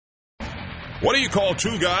What do you call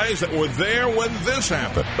two guys that were there when this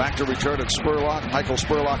happened? Back to return at Spurlock. Michael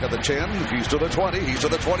Spurlock at the 10. He's to the 20. He's to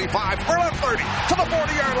the 25. Spurlock 30 to the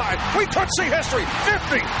 40-yard line. We could see history.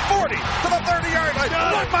 50, 40 to the 30-yard line.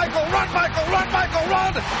 Run, Michael, run, Michael, run, Michael,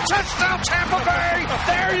 run. Touchdown, Tampa Bay.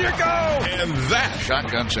 There you go. And that.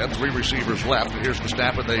 Shotgun set. 3 receivers left. Here's the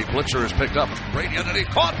snap, and the blitzer is picked up. Brady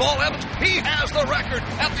underneath. Caught ball. Evans. He has the record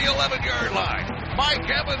at the 11-yard line. Mike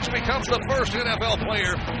Evans becomes the first NFL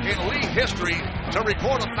player in league history to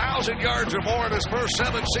record 1,000 yards or more in his first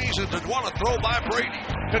 7 seasons and want to throw by Brady.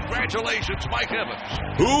 Congratulations, Mike Evans.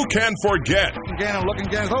 Who can forget? Gannon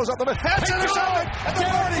looking, Gannon throws up the middle. That's intercepted at the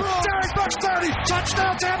 40. Derek Brooks 30.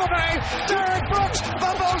 Touchdown, Tampa Bay. Derek Brooks,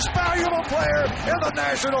 the most valuable player in the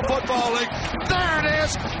National Football League. There it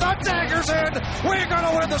is. The dagger's in. We're going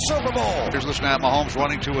to win the Super Bowl. Here's the snap. Mahomes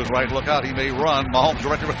running to his right. Look out. He may run. Mahomes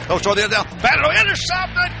directly. Oh, throw the end down. Battle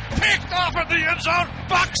intercepted. Picked off in the end zone.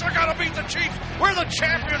 Bucs are going to beat the Chiefs. We're the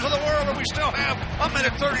champions of the world, and we still have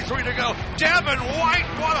 1:33 to go. Devin White,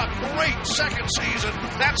 what a great second season.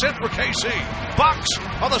 That's it for KC.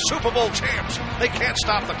 Bucs are the Super Bowl champs. They can't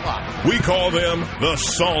stop the clock. We call them the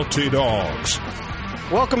Salty Dogs.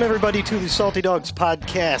 Welcome, everybody, to the Salty Dogs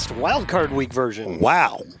podcast, Wildcard Week version.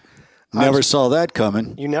 Wow. Never saw that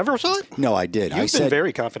coming. You never saw it? No, I did. You've been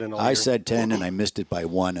very confident all year. I said 10, and I missed it by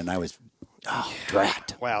 1, and I was,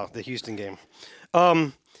 drat. Wow, the Houston game.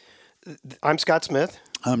 I'm Scott Smith.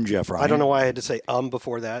 I'm Jeff Ryan. I don't know why I had to say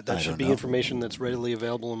before that. That should be information that's readily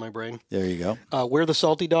available in my brain. There you go. We're the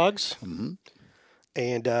Salty Dogs, mm-hmm.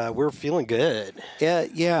 and we're feeling good.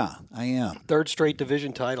 Yeah, I am. Third straight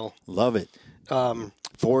division title. Love it.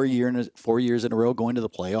 4 years in a row going to the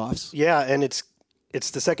playoffs. Yeah, and it's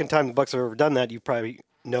the second time the Bucs have ever done that. You probably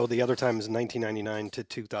know the other time is 1999 to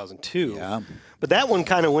 2002. Yeah. But that one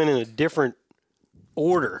kind of went in a different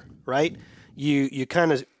order, right? You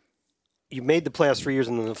made the playoffs 3 years,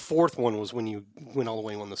 and then the fourth one was when you went all the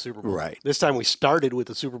way and won the Super Bowl. Right. This time we started with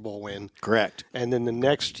the Super Bowl win. Correct. And then the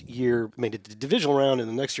next year made it to the divisional round, and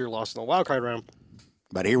the next year lost in the wild card round.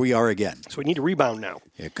 But here we are again. So we need to rebound now.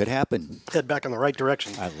 It could happen. Head back in the right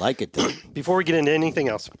direction. I like it, though. Before we get into anything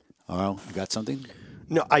else. Oh, you got something?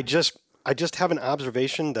 No, I just have an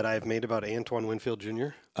observation that I've made about Antoine Winfield Jr.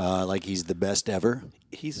 Like he's the best ever?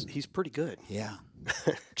 He's pretty good. Yeah.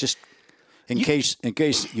 Just... In case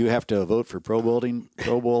you have to vote for Pro Bowling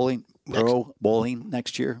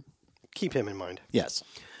next year, keep him in mind. Yes,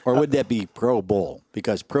 or would that be Pro Bowl?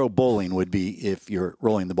 Because Pro Bowling would be if you're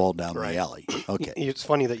rolling the ball down the alley. Okay, it's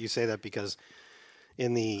funny that you say that because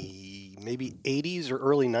in the maybe 80s or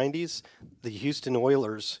early 90s, the Houston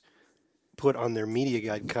Oilers put on their media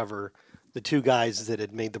guide cover the two guys that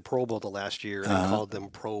had made the Pro Bowl the last year, and called them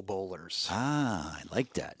Pro Bowlers. Ah, I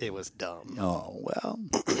like that. It was dumb. Oh well,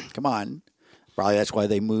 come on. Probably that's why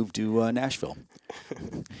they moved to Nashville.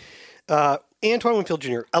 Antoine Winfield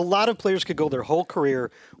Jr., a lot of players could go their whole career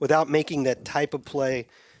without making that type of play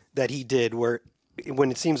that he did, where when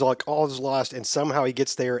it seems like all is lost and somehow he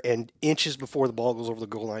gets there and inches before the ball goes over the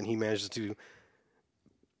goal line, he manages to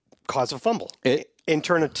cause a fumble and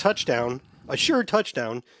turn a sure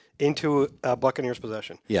touchdown, into a Buccaneers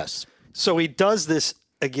possession. Yes. So he does this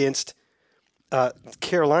against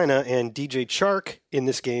Carolina and DJ Chark in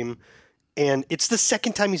this game. And it's the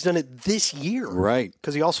second time he's done it this year. Right.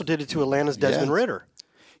 Because he also did it to Atlanta's Desmond Ridder.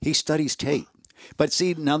 He studies tape. But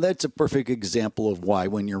see, now that's a perfect example of why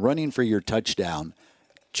when you're running for your touchdown,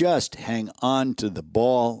 just hang on to the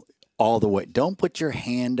ball all the way. Don't put your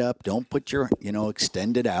hand up. Don't put your,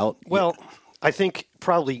 extend it out. Well, I think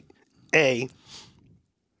probably, I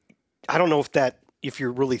don't know if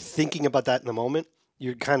you're really thinking about that in the moment,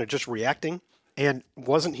 you're kind of just reacting. And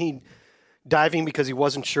wasn't he diving because he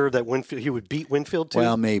wasn't sure that he would beat Winfield too?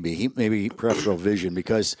 Well, maybe peripheral vision,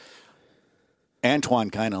 because Antoine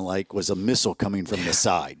kind of was a missile coming from the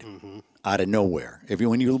side out of nowhere.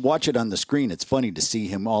 When you watch it on the screen, it's funny to see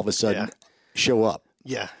him all of a sudden show up.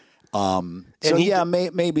 Yeah.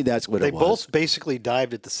 Maybe that's what it was. They both basically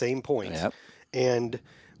dived at the same point. Yep. And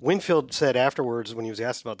Winfield said afterwards when he was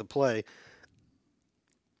asked about the play,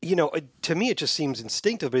 to me it just seems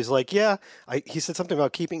instinctive. But he's like, he said something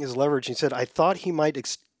about keeping his leverage. He said, I thought he might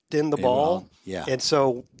extend the ball. Yeah. And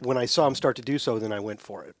so when I saw him start to do so, then I went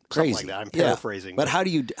for it. Crazy. Something like that. I'm paraphrasing. But how do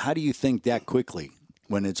you think that quickly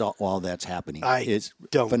when it's all that's happening? It's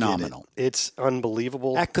phenomenal. It's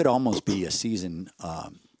unbelievable. That could almost be a season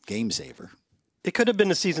game saver. It could have been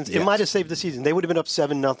the season. Yes. It might have saved the season. They would have been up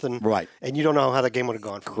 7-0. Right. And you don't know how that game would have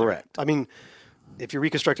gone. Correct. I mean, if you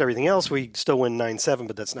reconstruct everything else, we still win 9-7,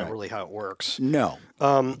 but that's not really how it works. No.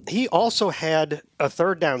 He also had a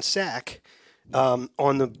third down sack on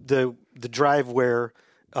the drive where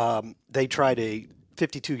they tried a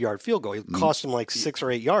 52-yard field goal. It cost them like 6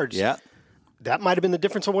 or 8 yards. Yeah. That might have been the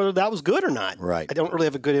difference on whether that was good or not. Right. I don't really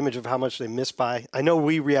have a good image of how much they missed by. I know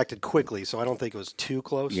we reacted quickly, so I don't think it was too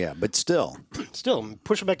close. Yeah, but still. Still,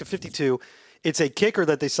 push them back to 52. It's a kicker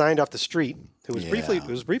that they signed off the street who was Yeah.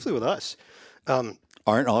 briefly with us.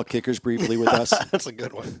 Aren't all kickers briefly with us? That's a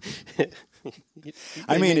good one.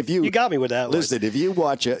 I mean, if you got me with that. Listen, if you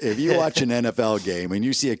watch an NFL game and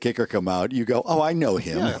you see a kicker come out, you go, "Oh, I know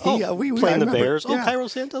him. Yeah. We Playing the remember. Bears. Yeah. Oh, Cairo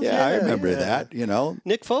Santos. Yeah, I remember that. You know,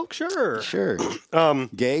 Nick Folk, sure. sure.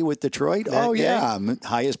 Gay with Detroit. Oh, Gay? yeah,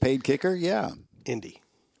 highest paid kicker. Yeah. Indy.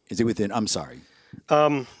 Is he within? I'm sorry.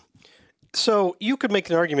 So you could make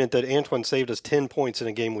an argument that Antoine saved us 10 points in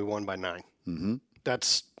a game we won by 9. Mm-hmm.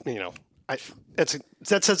 That's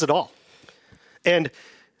that says it all. And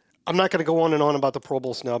I'm not going to go on and on about the Pro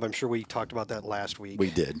Bowl snub. I'm sure we talked about that last week. We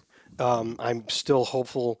did. I'm still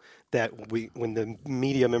hopeful that when the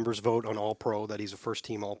media members vote on All-Pro, that he's a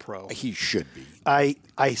first-team All-Pro. He should be.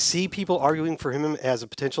 I see people arguing for him as a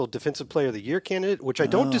potential Defensive Player of the Year candidate, which I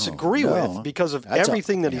don't disagree with because of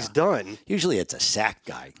everything that he's done. Usually it's a sack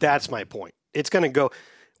guy. That's my point. It's going to go.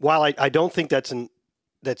 While I don't think that's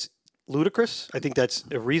ludicrous, I think that's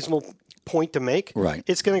a reasonable point to make. Right.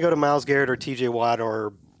 It's going to go to Myles Garrett or T.J. Watt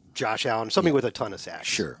or Josh Allen, somebody with a ton of sacks.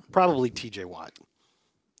 Sure. Probably T.J. Watt.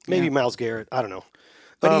 Maybe Myles Garrett. I don't know.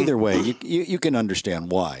 But either way, you can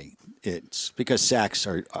understand why. It's because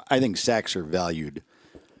I think sacks are valued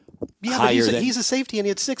higher but than. he's a safety and he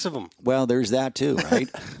had 6 of them. Well, there's that too, right?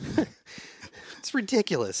 It's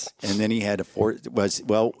ridiculous. And then he had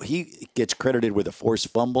he gets credited with a forced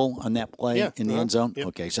fumble on that play in the end zone. Yep.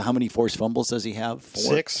 Okay, so how many forced fumbles does he have?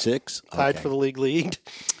 4? 6? Tied Okay. for the league lead.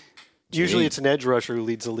 Usually it's an edge rusher who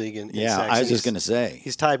leads the league in Yeah, sacks. I was just going to say.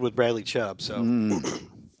 He's tied with Bradley Chubb. So,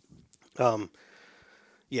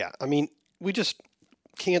 yeah, I mean, we just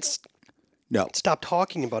can't No, stop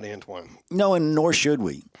talking about Antoine. no, and nor should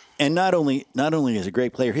we. And not only is a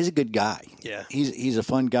great player, he's a good guy. Yeah. he's a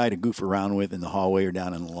fun guy to goof around with in the hallway or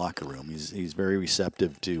down in the locker room. He's very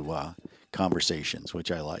receptive to conversations,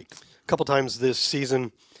 which I like. A couple times this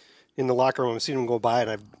season in the locker room, I've seen him go by and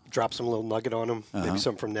I've dropped some little nugget on him, maybe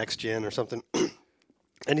something from Next Gen or something.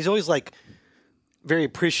 And he's always like very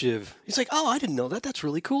appreciative. He's like, "Oh, I didn't know that. That's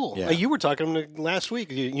really cool." Yeah. Like, you were talking to him last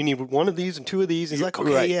week. You need one of these and 2 of these. He's like,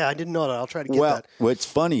 "Okay, Right. yeah, I didn't know that. I'll try to get Well, that." what's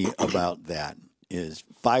funny about that is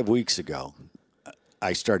 5 weeks ago,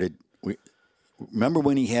 I started. Remember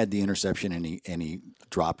when he had the interception and he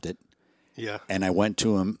dropped it, Yeah. and I went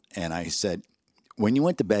to him and I said, "When you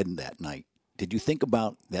went to bed that night, did you think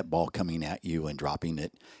about that ball coming at you and dropping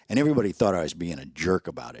it?" And everybody thought I was being a jerk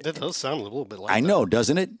about it. That does sound a little bit like I that. know,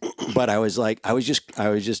 doesn't it? But I was like, I was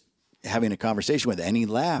just having a conversation with him, and he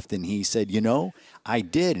laughed and he said, I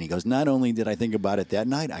did. And he goes, "Not only did I think about it that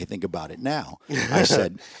night, I think about it now." I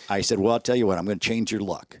said, "Well, I'll tell you what, I'm going to change your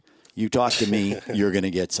luck. You talk to me, you're going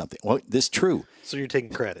to get something." Well, this is true. So you're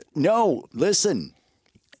taking credit. No, listen.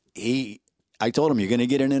 I told him, "You're going to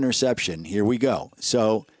get an interception. Here we go."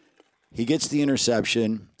 So he gets the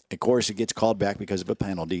interception. Of course, it gets called back because of a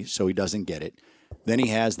penalty, so he doesn't get it. Then he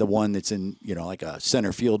has the one that's in, like a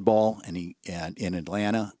center field ball, and in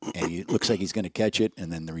Atlanta, and he looks like he's going to catch it,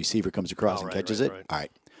 and then the receiver comes across and catches it. Right. All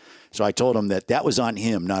right. So I told him that was on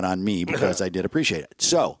him, not on me, because I did appreciate it.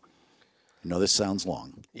 So, I know this sounds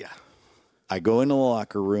long. Yeah. I go into the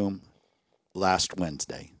locker room last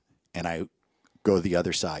Wednesday, and I go the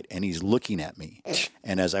other side, and he's looking at me.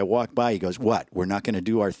 And as I walk by, he goes, "What? We're not going to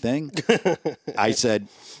do our thing?" I said,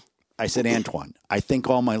 "Antoine, I think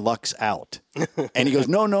all my luck's out." And he goes,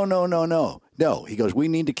 No. He goes, "We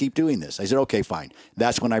need to keep doing this." I said, "Okay, fine."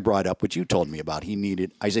 That's when I brought up what you told me about.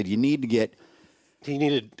 I said, "You need to get."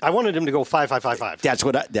 I wanted him to go 5-5-5-5. That's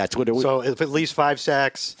what it was. So if at least 5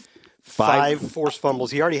 sacks, 5 forced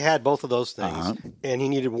fumbles. He already had both of those things, and he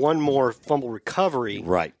needed one more fumble recovery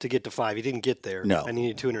to get to 5. He didn't get there. No. And he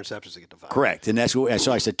needed 2 interceptions to get to 5. Correct. And so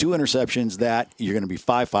I said 2 interceptions, that you're going to be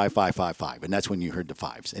 5-5-5-5-5. And that's when you heard the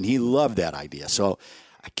 5s. And he loved that idea. So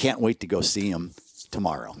I can't wait to go see him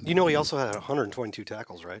tomorrow. He also had 122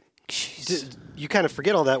 tackles, right? You kind of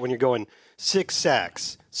forget all that when you're going 6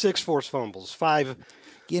 sacks, 6 forced fumbles, 4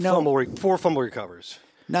 fumble recovers,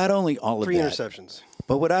 Not only all of 3 that, interceptions.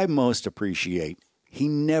 but what I most appreciate, he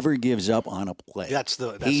never gives up on a play.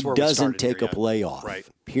 He where we doesn't started take here, a play off. Right.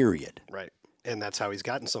 Period. Right. And that's how he's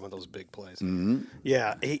gotten some of those big plays. Mm-hmm.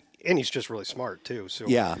 Yeah. And he's just really smart, too. So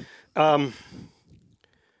Yeah.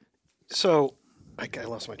 So I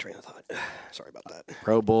lost my train of thought. Sorry about that.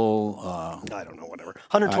 Pro Bowl. I don't know, whatever.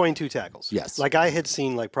 122 tackles. Yes. Like I had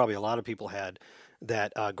seen, like probably a lot of people had,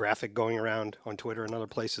 that graphic going around on Twitter and other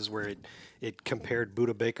places where it compared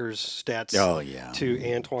Buda Baker's stats to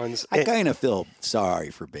Antoine's. I kind of feel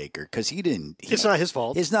sorry for Baker because he didn't. It's not his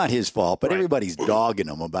fault. It's not his fault, but Right. everybody's dogging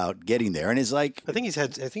him about getting there, and it's like I think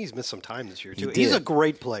he's missed some time this year too. He He's did. a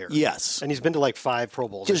great player. Yes. and he's been to like 5 Pro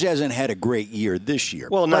Bowls. just hasn't had a great year this year.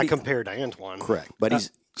 Well, But not he- compared to Antoine. correct, but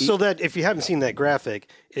he's. So that if you haven't seen that graphic,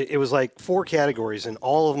 it was like 4 categories, and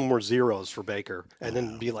all of them were zeros for Baker, and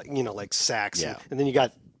then be like like sacks, Yeah. and then you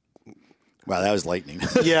got Wow, that was lightning.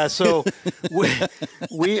 yeah. So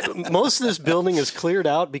we most of this building is cleared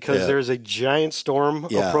out because Yeah. there's a giant storm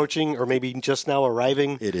Yeah. approaching, or maybe just now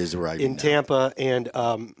arriving. It is arriving in now. Tampa, and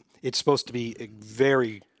it's supposed to be a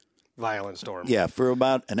very violent storm. Yeah, for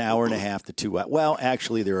about an hour and a half to 2 hours. Well,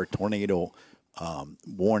 actually, there are tornado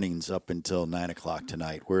warnings up until 9 o'clock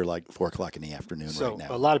tonight. We're like 4 o'clock in the afternoon So right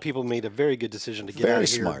now. a lot of people made a very good decision to get Very out of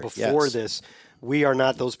here smart, before yes. this. We are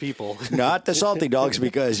not those people. Not the Salty Dogs,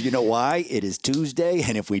 because you know why? It is Tuesday,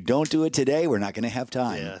 and if we don't do it today, we're not going to have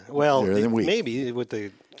time. Yeah. Well, During the week. maybe with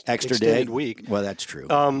the Extra extended day week. Well, that's true.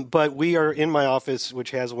 But we are in my office, which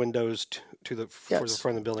has windows for the Yes.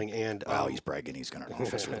 front of the building, and wow, he's bragging. He's got an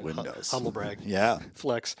office with windows. humble brag. Yeah.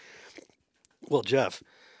 Flex. Well, Jeff,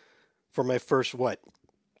 for my first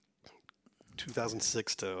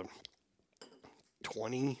 2006 to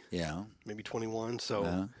 20, Yeah. maybe 21,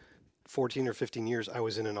 so 14 or 15 years, I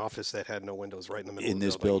was in an office that had no windows right in the middle In of the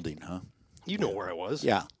this building, huh? You know where I was.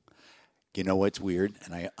 Yeah. You know what's weird?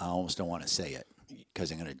 And I almost don't want to say it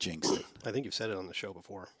because I'm going to jinx it. I think you've said it on the show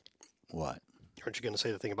before. What? Aren't you going to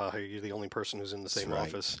say the thing about how you're the only person who's in the same right.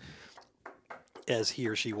 office as he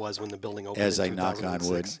or she was when the building opened? As in I knock on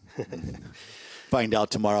wood. 2006? Find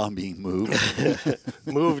out tomorrow I'm being moved.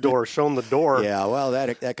 Moved or shown the door. Yeah, well,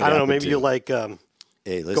 that could I don't know. happen, Maybe too. you like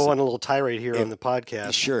Hey, listen. go on a little tirade here on the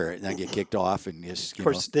podcast. Sure, and I get kicked off and just, Of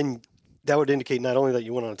course, then that would indicate not only that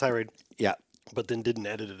you went on a tirade, yeah, but then didn't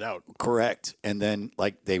edit it out. correct. And then,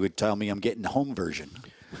 like, they would tell me I'm getting the home version.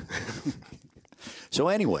 So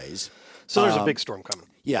anyways, So there's a big storm coming.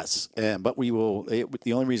 yes, but we will.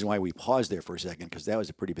 The only reason why we paused there for a second, because that was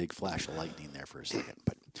a pretty big flash of lightning there for a second.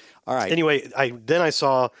 But all right, Anyway, I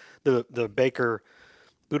saw the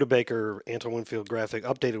Buda Baker, Antoine Winfield graphic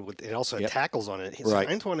updated with it also had tackles on it. So Right.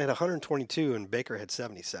 Antoine had 122 and Baker had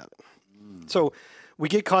 77. So we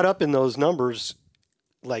get caught up in those numbers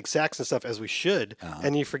like sacks and stuff as we should,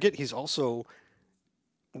 and you forget he's also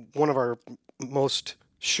one of our most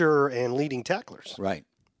sure and leading tacklers. right,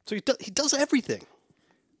 So he does everything.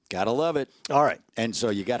 gotta love it. All right. And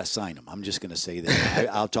so you got to sign him. I'm just going to say that.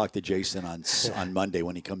 I'll talk to Jason on Monday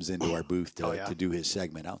when he comes into our booth to do his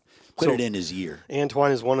segment. I'll put So- it in his ear.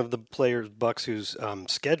 Antoine is one of the players, Bucs, who's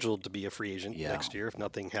scheduled to be a free agent Yeah. next year if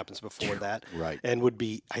nothing happens before that. Right. And would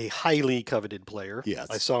be a highly coveted player. Yes.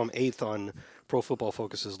 I saw him 8th on Pro Football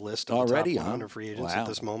Focus's list of Already, the top huh? 100 free agents Wow. at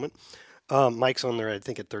this moment. Mike's on there, I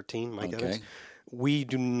think, at 13, Mike Okay. Evans. We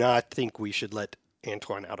do not think we should let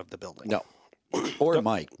Antoine out of the building. No. Or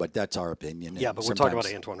Mike, but that's our opinion. Yeah, and but we're talking about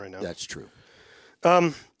sometimes Antoine right now. That's true.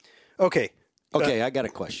 Okay. Okay, I got a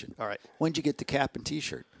question. All right. When'd you get the cap and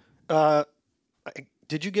T-shirt?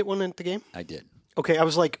 Did you get one at the game? I did. Okay, I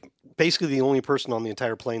was like basically the only person on the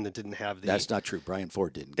entire plane that didn't have the That's not true. Brian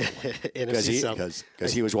Ford didn't get one. NFC South.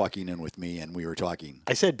 Because he was walking in with me and we were talking.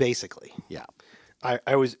 I said basically. Yeah.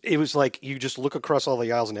 It was like you just look across all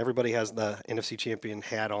the aisles and everybody has the NFC champion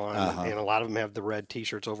hat on, and a lot of them have the red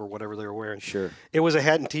T-shirts over whatever they were wearing. Sure. It was a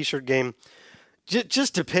hat and T-shirt game.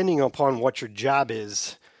 Just depending upon what your job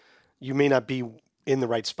is, you may not be in the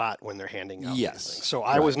right spot when they're handing out. Yes. these things. So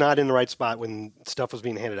I was not in the right spot when stuff was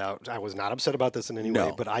being handed out. I was not upset about this in any way,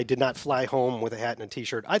 No. but I did not fly home with a hat and a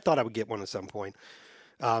T-shirt. I thought I would get one at some point.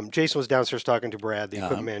 Jason was downstairs talking to Brad, the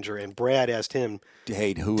equipment manager, and Brad asked him,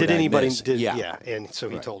 Hey, who did would I anybody miss? yeah, and so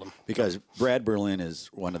he told him. Because Brad Berlin is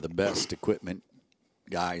one of the best equipment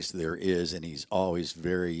guys there is, and he's always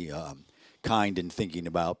very kind in thinking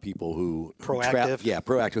about people who Proactive.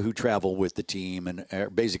 proactive, who travel with the team and are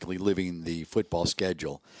basically living the football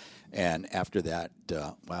schedule. And after that,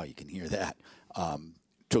 wow, you can hear that.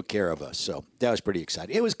 Took care of us, so that was pretty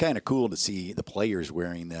exciting. It was kind of cool to see the players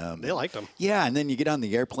wearing them. They liked them. Yeah, and then you get on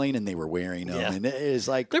the airplane and they were wearing them, Yeah. and it is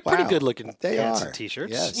like They're pretty wow, good looking They hats are. and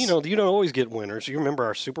T-shirts. Yes. You know, you don't always get winners. You remember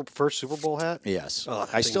our first Super Bowl hat? Yes, Oh,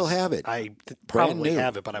 that I still thing's- have it. I Brand probably new.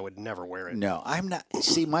 have it, but I would never wear it. No, I'm not.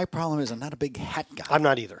 See, my problem is I'm not a big hat guy. I'm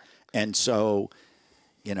not either. And so,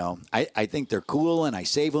 you know, I think they're cool and I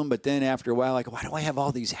save them, but then after a while, I go, why do I have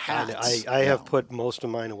all these hats? I have No. put most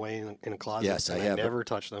of mine away in a closet. Yes, I and have. I never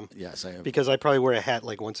touch them. Yes, I have. Because I probably wear a hat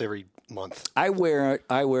like once every month. I wear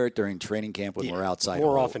it during training camp when Yeah, we're outside. more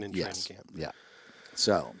a hole. often in Yes. training camp. Yeah.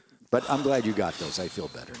 So, But I'm glad you got those. I feel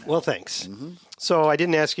better now. Well, thanks. So I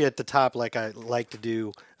didn't ask you at the top like I like to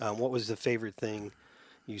do. What was the favorite thing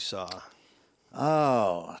you saw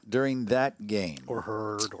Oh, during that game. or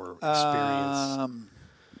heard or experienced?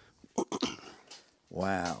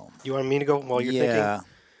 Wow. You want me to go while you're thinking? Yeah.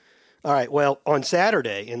 All right. Well, on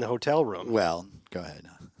Saturday in the hotel room, Well, go ahead.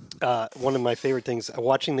 one of my favorite things,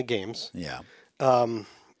 watching the games, Yeah.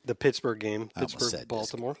 the Pittsburgh game, I almost Pittsburgh, said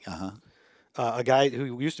Baltimore. Uh-huh. A guy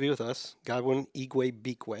who used to be with us, Godwin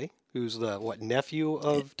Igwe-Bikwe, who's the nephew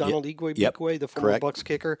of Donald Igwe-Bikwe, the former Correct. Bucs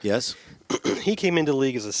kicker. Yes. He came into the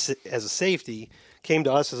league as a safety, came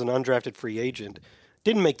to us as an undrafted free agent,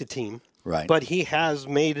 didn't make the team, Right. but he has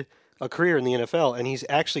made a career in the NFL, and he's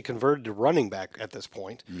actually converted to running back at this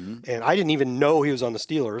point. And I didn't even know he was on the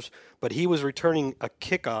Steelers, but he was returning a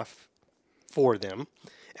kickoff for them,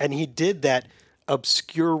 and he did that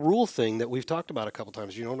obscure rule thing that we've talked about a couple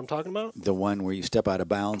times. You know what I'm talking about? The one where you step out of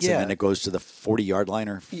bounds Yeah. and then it goes to the 40-yard line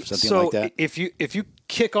or something So like that? if you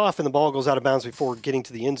kick off and the ball goes out of bounds before getting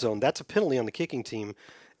to the end zone, that's a penalty on the kicking team,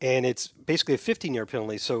 and it's basically a 15-yard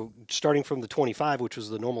penalty. So starting from the 25, which was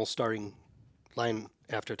the normal starting line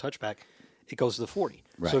after a touchback, it goes to the 40.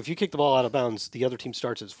 Right. So if you kick the ball out of bounds, the other team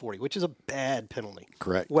starts at 40, which is a bad penalty.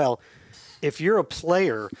 Correct. Well, if you're a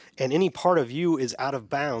player and any part of you is out of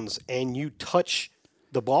bounds and you touch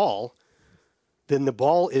the ball, then the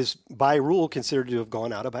ball is by rule considered to have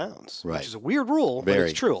gone out of bounds, Right. which is a weird rule, Very. but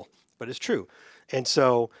it's true. But it's true. And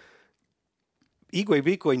so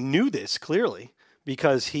Igwe knew this clearly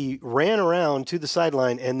because he ran around to the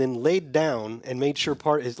sideline and then laid down and made sure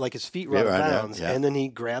his feet were out of right, yeah, bounds, yeah. and then he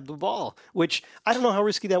grabbed the ball, which I don't know how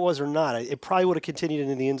risky that was or not. It probably would have continued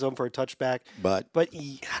into the end zone for a touchback, But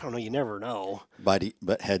I don't know. You never know. but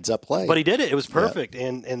heads up play. But he did it. It was perfect,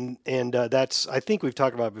 and that's, I think we've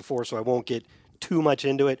talked about it before, so I won't get too much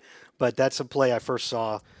into it. But that's a play I first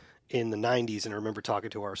saw in the 90s, and I remember talking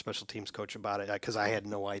to our special teams coach about it because I had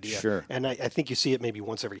no idea. Sure. And I think you see it maybe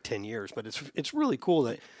once every 10 years, but it's really cool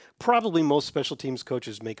that probably most special teams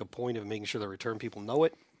coaches make a point of making sure the return people know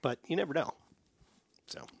it, but you never know.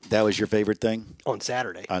 So That was your favorite thing on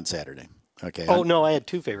Saturday. on Saturday. Okay. Oh, no, I had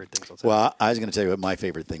two favorite things on Saturday. Well, I was going to tell you what my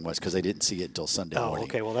favorite thing was because I didn't see it until Sunday Oh, morning.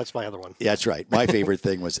 okay. Well, that's my other one. Yeah, that's right. My favorite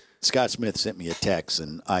thing was Scott Smith sent me a text,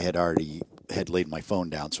 and I had already laid my phone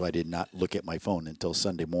down, so I did not look at my phone until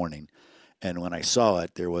Sunday morning. And when I saw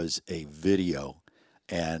it, there was a video,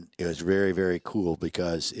 and it was very, very cool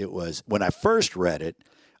because it was, when I first read it,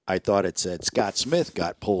 I thought it said Scott Smith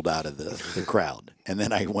got pulled out of the crowd. And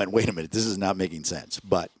then I went, wait a minute, this is not making sense.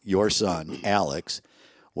 But your son, Alex,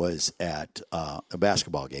 was at a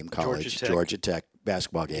basketball game, Georgia Tech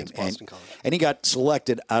basketball game, Boston College. and he got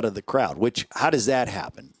selected out of the crowd. Which, how does that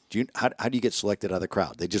happen? How do you get selected out of the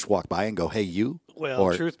crowd? They just walk by and go, "Hey, you." Well,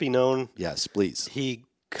 Or, truth be known, yes, please. he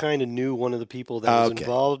kind of knew one of the people that was Okay.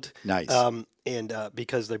 involved. Nice. And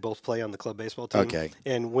because they both play on the club baseball team. Okay.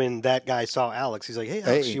 And when that guy saw Alex, he's like, "Hey,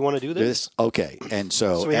 Alex, you want to do this?" Okay, and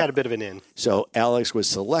so So we had a bit of an in. So Alex was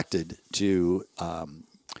selected to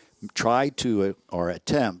try to or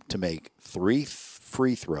attempt to make 3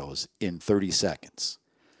 free throws in 30 seconds,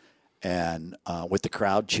 and with the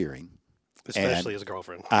crowd cheering. Especially his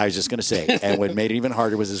girlfriend. I was just going to say, and what made it even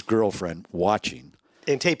harder was his girlfriend watching.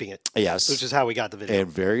 And taping it. Yes. Which is how we got the video. And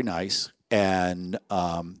very nice. And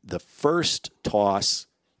the first toss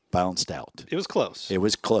bounced out. It was close. It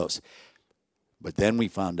was close. But then we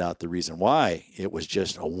found out the reason why. It was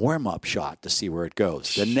just a warm-up shot to see where it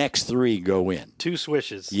goes. The next 3 go in. 2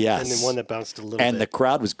 swishes. Yes. And then one that bounced a little And the bit.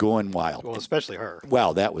 crowd was going wild. Well, especially her.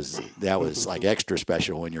 Well, that was like extra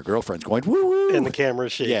special when your girlfriend's going, woo-woo. And the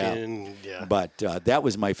camera's shaking. Yeah. Yeah. But that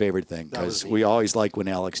was my favorite thing because we always like when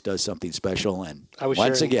Alex does something special. And I was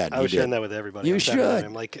once sharing, again, I was he sharing did. that with everybody. You on Saturday night. should.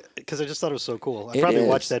 I'm like, because I just thought it was so cool. I It probably is.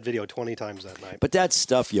 watched that video 20 times that night. But that's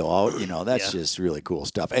stuff that's Yeah. just really cool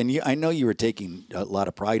stuff. And I know you were taking a lot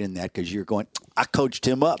of pride in that because you're going, I coached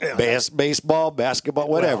him up. Baseball, basketball,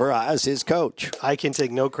 whatever. I was his coach. I can take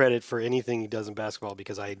no credit for anything he does in basketball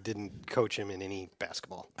because I didn't coach him in any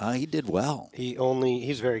basketball. He did well. He's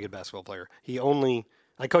a very good basketball player.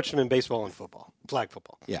 I coached him in baseball and football, flag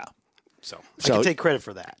football. Yeah. So I So- can take credit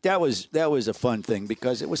for that. That was a fun thing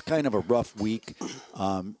because it was kind of a rough week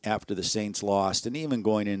after the Saints lost, and even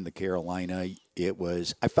going into Carolina, it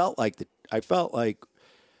was. I felt like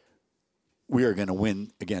we were going to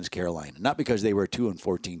win against Carolina, not because they were a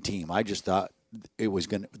 2-14 team. I just thought they're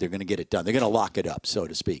going to get it done. They're going to lock it up, so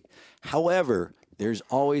to speak. However, there's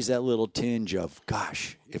always that little tinge of,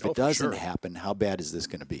 gosh, if it doesn't happen, how bad is this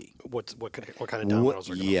going to be? What kind of dominoes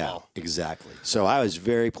are going to fall? Exactly. So I was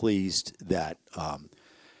very pleased that,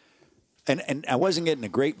 And I wasn't getting a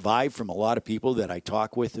great vibe from a lot of people that I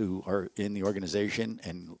talk with who are in the organization.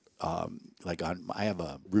 And I have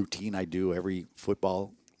a routine I do every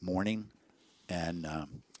football morning, and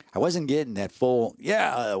I wasn't getting that full.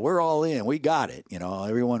 Yeah, we're all in. We got it.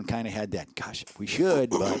 Everyone kind of had that. Gosh, we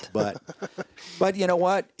should, but you know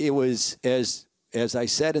what? It was as I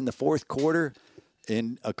said in the fourth quarter.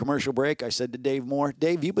 In a commercial break, I said to Dave Moore,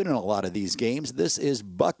 Dave, you've been in a lot of these games. This is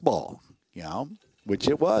buck ball, which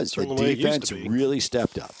it was. The defense really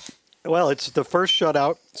stepped up. Well, it's the first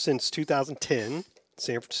shutout since 2010,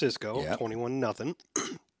 San Francisco, 21-0. I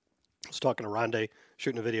was talking to Rondé,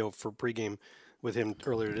 shooting a video for pregame with him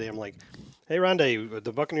earlier today. I'm like, hey, Rondé,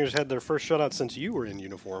 the Buccaneers had their first shutout since you were in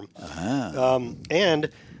uniform. And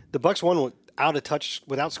the Bucs won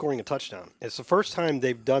without scoring a touchdown. It's the first time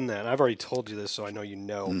they've done that. I've already told you this, so I know you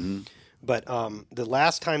know. Mm-hmm. But the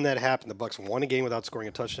last time that happened, the Bucs won a game without scoring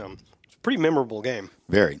a touchdown. It's a pretty memorable game.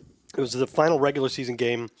 Very. It was the final regular season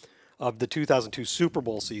game of the 2002 Super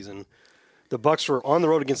Bowl season. The Bucs were on the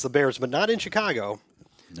road against the Bears, but not in Chicago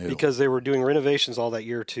because they were doing renovations all that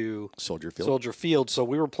year to Soldier Field. So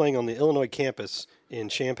we were playing on the Illinois campus in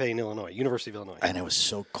Champaign, Illinois, University of Illinois. And it was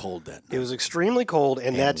so cold that night. It was extremely cold,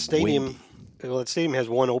 and that stadium windy. Well, that stadium has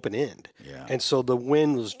one open end. Yeah. And so the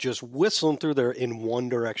wind was just whistling through there in one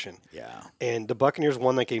direction. Yeah. And the Buccaneers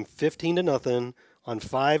won that game 15-0 on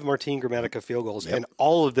 5 Martin Gramatica field goals, and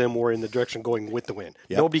all of them were in the direction going with the wind.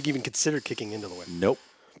 Yep. Nobody even considered kicking into the wind. Nope.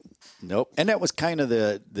 And that was kind of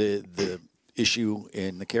the issue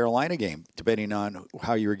in the Carolina game, depending on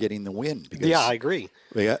how you were getting the wind. Because, I agree.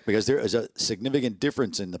 Because there is a significant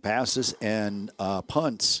difference in the passes and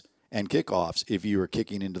punts and kickoffs if you were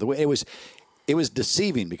kicking into the wind. It was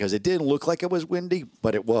deceiving because it didn't look like it was windy,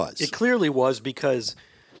 but it was. It clearly was because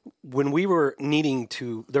when we were needing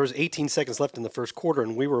to, there was 18 seconds left in the first quarter,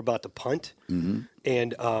 and we were about to punt, and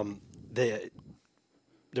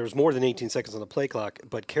there was more than 18 seconds on the play clock,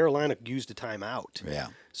 but Carolina used a timeout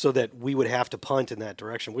so that we would have to punt in that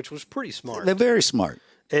direction, which was pretty smart. They're very smart.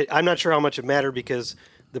 I'm not sure how much it mattered because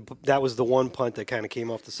that was the one punt that kind of came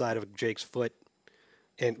off the side of Jake's foot,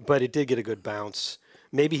 but it did get a good bounce.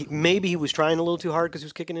 Maybe he was trying a little too hard because he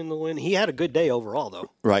was kicking in the wind. He had a good day overall,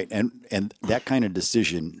 though. Right, and that kind of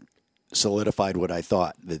decision solidified what I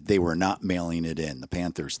thought, that they were not mailing it in. The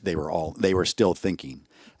Panthers, they were still thinking.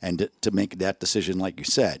 And to make that decision, like you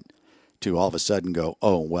said, to all of a sudden go,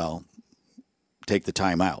 oh, well, take the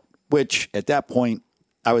time out, which at that point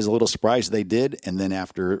I was a little surprised they did. And then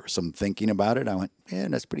after some thinking about it, I went,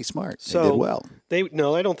 man, that's pretty smart. They did well.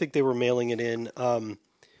 No, I don't think they were mailing it in.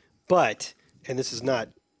 But, and this is not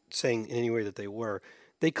saying in any way that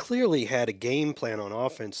they clearly had a game plan on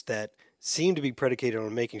offense that seemed to be predicated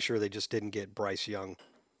on making sure they just didn't get Bryce Young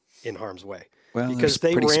in harm's way. Well, because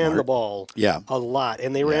they ran the ball a lot,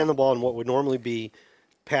 and they ran the ball in what would normally be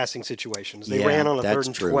passing situations. They ran on a 3rd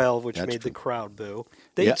and 12, which made the crowd boo.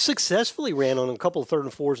 They successfully ran on a couple of 3rd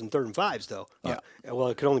and 4s and 3rd and 5s, though. Well,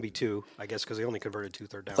 it could only be 2, I guess, because they only converted 2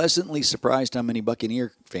 third downs. Pleasantly surprised how many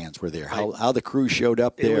Buccaneer fans were there, how the crew showed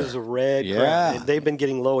up there. It was a red crowd. They've been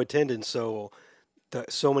getting low attendance, so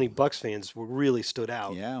many Bucs fans really stood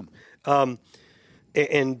out. Yeah.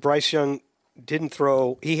 And Bryce Young didn't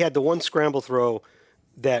throw. He had the one scramble throw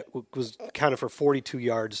that was counted for 42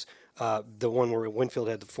 yards, the one where Winfield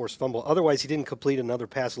had the forced fumble. Otherwise, he didn't complete another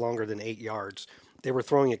pass longer than 8 yards. They were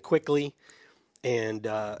throwing it quickly and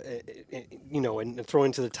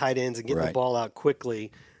throwing to the tight ends and getting the ball out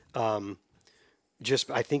quickly. I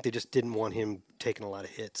think they just didn't want him taking a lot of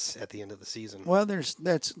hits at the end of the season. Well,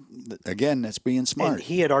 that's being smart. And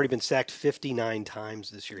he had already been sacked 59 times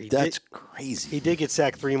this year. That's crazy. He did get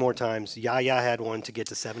sacked 3 more times. Yaya had one to get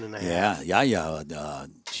to 7.5. Yeah, Yaya.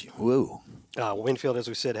 Woo. Winfield, as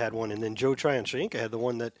we said, had one, and then Joe Tryon-Shoyinka had the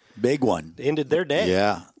one that big one ended their day.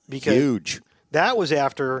 Yeah, because huge. That was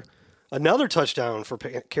after another touchdown for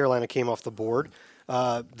Carolina came off the board.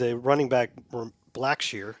 The running back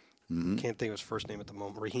Blackshear. Can't think of his first name at the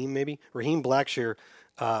moment. Raheem Blackshear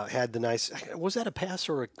had the nice. Was that a pass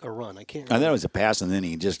or a run? I can't remember. I thought it was a pass, and then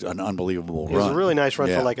he just an unbelievable run. It was a really nice run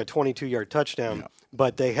for like a 22-yard touchdown,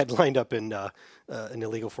 but they had lined up in an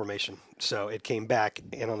illegal formation. So it came back,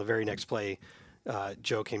 and on the very next play,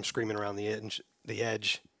 Joe came screaming around the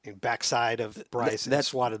edge, backside of Bryce, and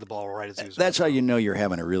swatted the ball right as he was. That's how you know you're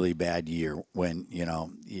having a really bad year when you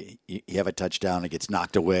have a touchdown, it gets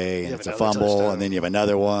knocked away, and it's a fumble, touchdown. And then you have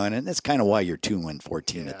another one, and that's kind of why you're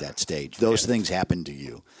 2-14 at that stage. Those things happen to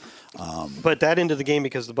you. But that ended the game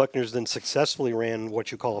because the Buccaneers then successfully ran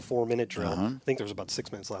what you call a 4-minute drill. I think there was about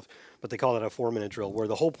 6 minutes left, but they call it a 4-minute drill, where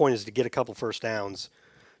the whole point is to get a couple first downs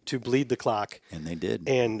to bleed the clock. And they did.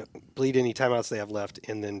 And bleed any timeouts they have left,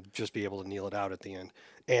 and then just be able to kneel it out at the end.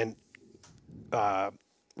 And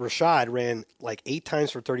Rashad ran like 8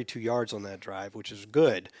 times for 32 yards on that drive, which is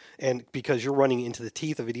good. And because you're running into the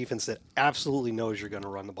teeth of a defense that absolutely knows you're going to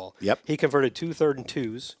run the ball. Yep. He converted 2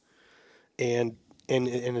 3rd-and-2s, and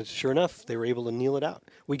sure enough, they were able to kneel it out.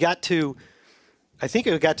 I think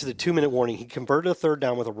it got to the 2-minute warning. He converted a 3rd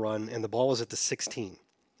down with a run, and the ball was at the 16.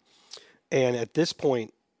 And at this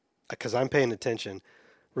point, because I'm paying attention,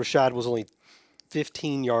 Rashad was only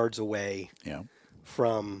 15 yards away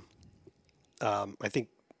from, I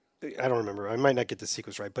don't remember. I might not get the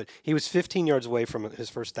sequence right, but he was 15 yards away from his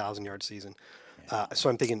first 1,000-yard season.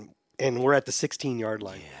 So I'm thinking, and we're at the 16-yard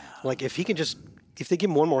line. Yeah. Like if they give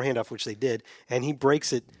him one more handoff, which they did, and he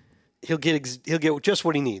breaks it, he'll get just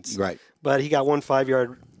what he needs. Right. But he got one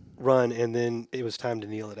 5-yard run, and then it was time to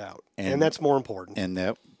kneel it out, and that's more important. And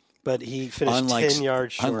that. But he finished 10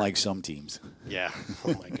 yards short. Unlike some teams. Yeah.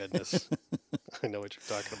 Oh, my goodness. I know what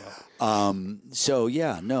you're talking about.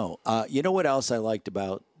 You know what else I liked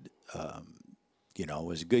about, it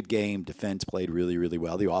was a good game. Defense played really, really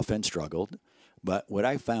well. The offense struggled. But what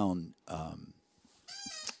I found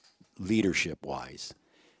leadership-wise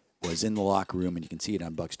was in the locker room, and you can see it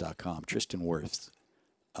on Bucs.com, Tristan Wirfs.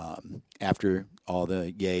 After all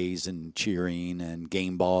the yays and cheering and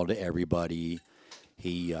game ball to everybody,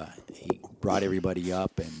 he brought everybody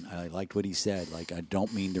up, and I liked what he said. Like, I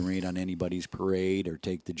don't mean to rain on anybody's parade or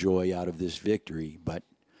take the joy out of this victory, but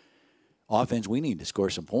offense, we need to score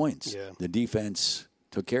some points. Yeah. The defense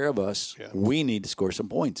took care of us. Yeah. We need to score some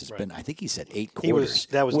points. It's been, I think he said 8 quarters.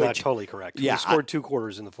 That was not totally correct. Yeah, he scored 2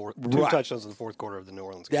 quarters in the fourth, 2 touchdowns in the fourth quarter of the New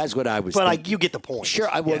Orleans game. That's what I was thinking. But you get the point. Sure,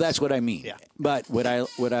 that's what I mean. Yeah. But what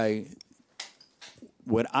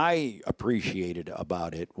I appreciated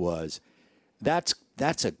about it was that's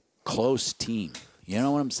a close team. You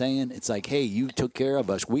know what I'm saying? It's like, hey, you took care of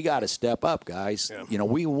us. We got to step up, guys. Yeah.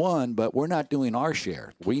 We won, but we're not doing our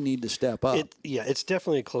share. We need to step up. It's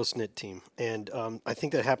definitely a close-knit team. And I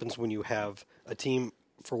think that happens when you have a team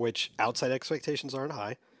for which outside expectations aren't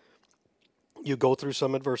high. You go through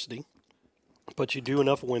some adversity, but you do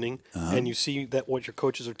enough winning, and you see that what your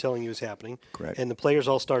coaches are telling you is happening. Correct. And the players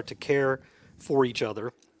all start to care for each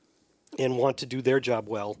other and want to do their job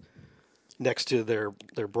well next to their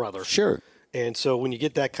brother. Sure. And so when you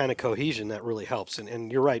get that kind of cohesion, that really helps.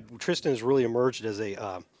 And you're right. Tristan has really emerged as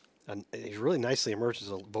he's really nicely emerged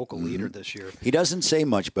as a vocal leader this year. He doesn't say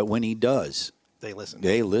much, but when he does, they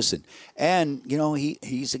listen. And,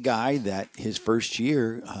 he's a guy that his first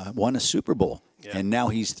year won a Super Bowl. Yeah. And now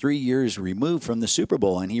he's 3 years removed from the Super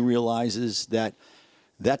Bowl, and he realizes that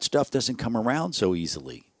stuff doesn't come around so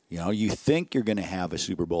easily. You think you're going to have a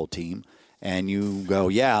Super Bowl team, and you go,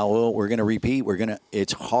 we're going to repeat.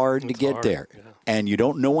 It's hard to get there, and you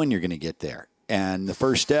don't know when you're going to get there. And the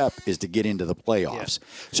first step is to get into the playoffs.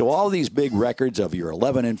 Yeah. So all these big records of your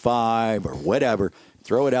 11-5 or whatever,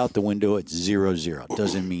 throw it out the window. It's 0-0.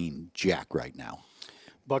 Doesn't mean jack right now.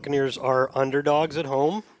 Buccaneers are underdogs at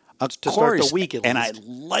home. To start the week, at least. And I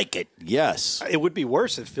like it, yes. It would be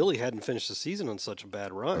worse if Philly hadn't finished the season on such a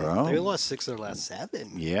bad run. Oh. They lost 6 of their last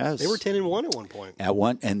 7. Yes. They were 10-1 at one point.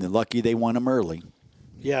 And they're lucky they won them early.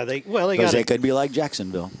 Yeah, they could be like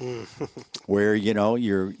Jacksonville, where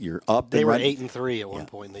you're up. They were 8-3 at one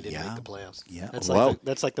point, and they didn't make the playoffs. Yeah,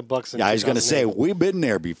 that's like the Bucs. I was going to say we've been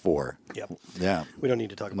there before. Yep. Yeah. We don't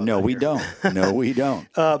need to talk about. No, that we here. don't. No, we don't.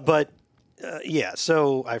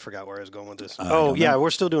 So I forgot where I was going with this.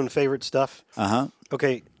 We're still doing favorite stuff.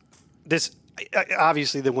 Okay, this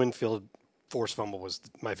obviously the Winfield forced fumble was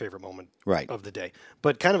my favorite moment of the day,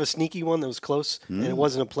 but kind of a sneaky one that was close, and it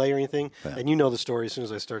wasn't a play or anything. Yeah. And you know the story as soon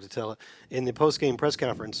as I start to tell it. In the post-game press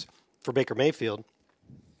conference for Baker Mayfield,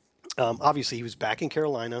 obviously he was back in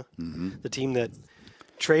Carolina, the team that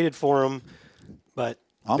traded for him, but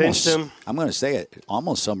benched him. I'm going to say it,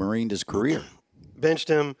 almost submarined his career. Benched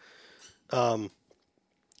him.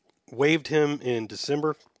 Waived him in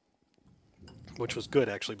December, which was good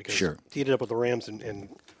actually because he ended up with the Rams and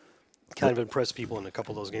kind of impressed people in a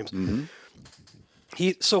couple of those games.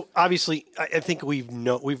 So obviously, I think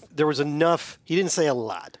there was enough. He didn't say a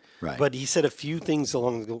lot, but he said a few things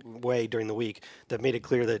along the way during the week that made it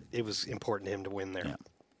clear that it was important to him to win there. Yeah.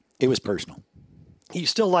 It was personal. He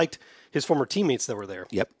still liked his former teammates that were there.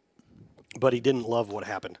 Yep. But he didn't love what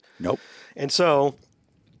happened. Nope. And so,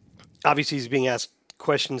 obviously, he's being asked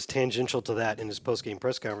questions tangential to that in his post-game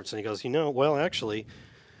press conference, and he goes, actually,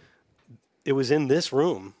 it was in this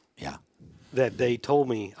room that they told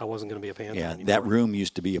me I wasn't going to be a Panther anymore. That room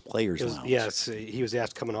used to be a player's lounge. Yes, he was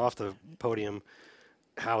asked coming off the podium,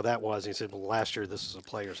 how that was. He said, well, last year this was a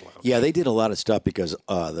player's lounge. Yeah, they did a lot of stuff because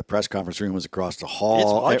the press conference room was across the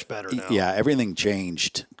hall. It's much better now. Yeah, everything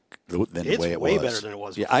changed than the way it was. It's way better than it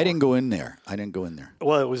was Yeah, before. I didn't go in there.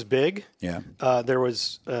 Well, it was big. Yeah. There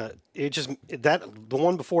was the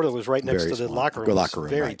one before that was right next Very to the small. locker room was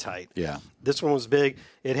very right. tight. Yeah. This one was big.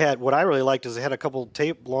 It had what I really liked is it had a couple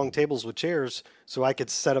long tables with chairs, so I could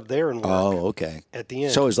set up there and work. Oh, okay. At the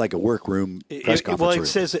end, So it was like a workroom press conference well, room. it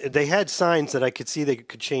says they had signs that I could see they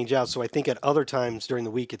could change out. So I think at other times during the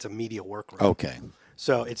week it's a media workroom. Okay.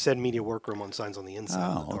 So it said media workroom on signs on the inside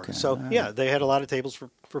of the door. okay. So, yeah, they had a lot of tables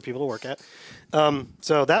for people to work at.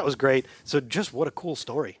 So that was great. So just what a cool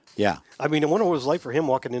story. Yeah. I mean, I wonder what it was like for him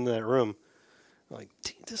walking into that room. Like,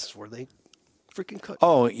 this is where they freaking cut.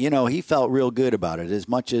 Oh, he felt real good about it as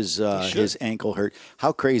much as his ankle hurt.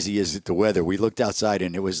 How crazy is it, the weather? We looked outside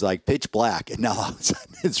and it was like pitch black, and now all of a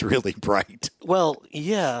sudden it's really bright. Well,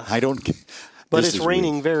 yeah. But This it's is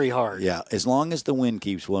raining weird. very hard. Yeah, as long as the wind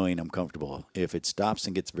keeps blowing, I'm comfortable. If it stops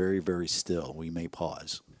and gets very, very still, we may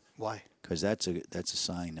pause. Why? Because that's a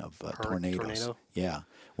sign of tornadoes. Tornado? Yeah,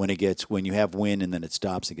 when you have wind and then it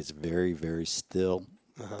stops, it gets very, very still.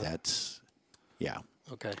 That's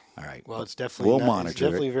Okay. all right. Well, it's definitely We'll monitor It's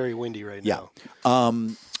definitely it. very windy right Yeah. now.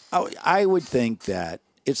 I would think that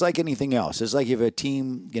it's like anything else. It's like if a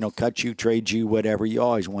team, cuts you, trades you, whatever, you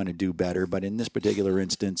always want to do better. But in this particular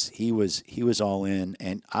instance, he was all in.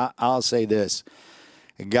 And I'll say this.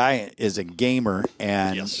 A guy is a gamer,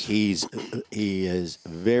 and Yes. he is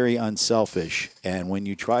very unselfish. And when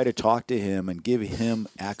you try to talk to him and give him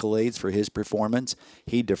accolades for his performance,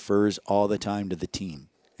 he defers all the time to the team.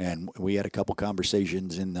 And we had a couple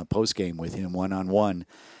conversations in the postgame with him one-on-one,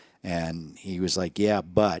 and he was like, yeah,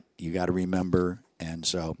 but you got to remember. And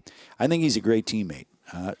so I think he's a great teammate.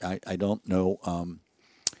 I don't know.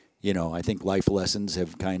 I think life lessons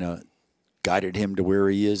have kind of guided him to where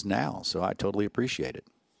he is now. So I totally appreciate it.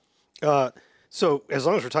 So as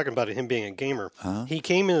long as we're talking about him being a gamer, he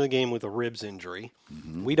came into the game with a ribs injury.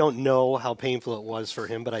 Mm-hmm. We don't know how painful it was for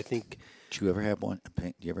him, but I think. Did you ever have one?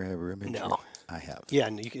 Do you ever have a rib injury? No. I have. Yeah,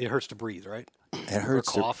 and it hurts to breathe, right? It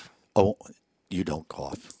hurts or cough. You don't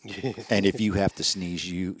cough. And if you have to sneeze,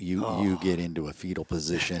 you get into a fetal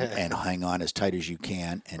position and hang on as tight as you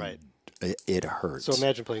can, and Right. it hurts. So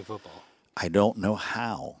imagine playing football. I don't know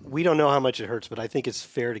how. We don't know how much it hurts, but I think it's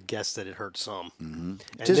fair to guess that it hurts some. Mm-hmm.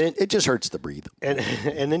 It just hurts to breathe.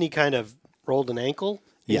 And then he kind of rolled an ankle.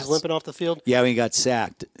 He's Yes. limping off the field. Yeah, he got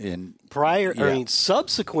sacked. And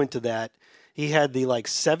Subsequent to that, he had the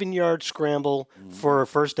 7-yard scramble for a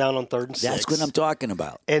first down on 3rd and 6. that's what I'm talking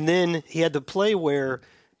about. And then he had the play where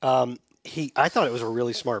I thought it was a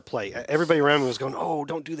really smart play. Everybody around me was going, "Oh,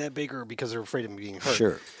 don't do that, Baker," because they're afraid of him being hurt.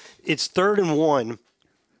 Sure. It's 3rd and 1.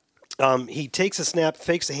 He takes a snap,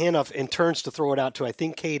 fakes the handoff, and turns to throw it out to, I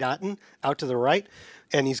think, Cade Otton out to the right.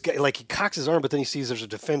 And he cocks his arm, but then he sees there's a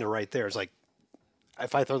defender right there. It's like,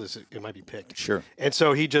 if I throw this, it might be picked. Sure. And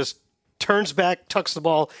so he just turns back, tucks the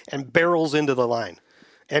ball, and barrels into the line.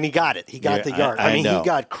 And he got it. He got the yard. I know. He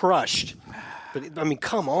got crushed. But,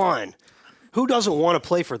 come on. Who doesn't want to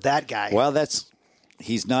play for that guy? Well,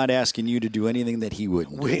 he's not asking you to do anything that he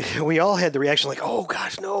wouldn't do. We all had the reaction like, oh,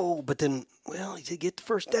 gosh, no. But then, he did get the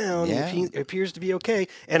first down. Yeah. He appears to be okay.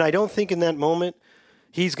 And I don't think in that moment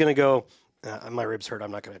he's going to go, my ribs hurt.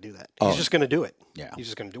 I'm not going to do that. He's just going to do it. Yeah. He's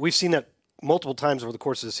just going to do it. We've seen that multiple times over the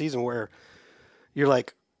course of the season where you're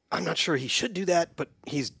like, I'm not sure he should do that, but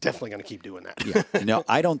he's definitely going to keep doing that. Yeah.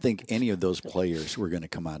 I don't think any of those players were going to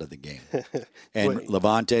come out of the game. And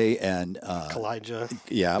Levante and Elijah.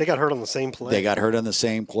 Yeah. They got hurt on the same play. They got hurt on the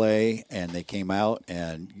same play, and they came out,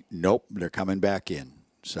 and nope, they're coming back in.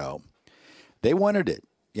 So they wanted it.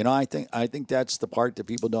 I think that's the part that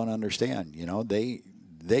people don't understand.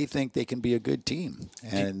 They think they can be a good team,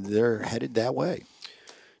 and they're headed that way.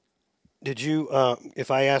 Did you,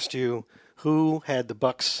 if I asked you who had the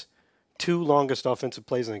Bucs' 2 longest offensive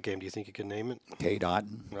plays in the game, do you think you could name it? Cade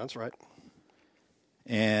Otton. That's right.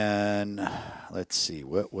 And let's see,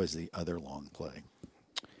 what was the other long play?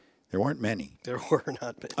 There weren't many. There were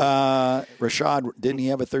not many. Rashad, didn't he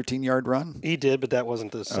have a 13-yard run? He did, but that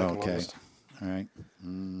wasn't the second Okay. longest. All right.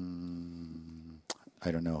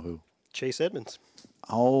 I don't know who. Chase Edmonds.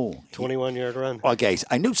 Oh. 21-yard run. Okay,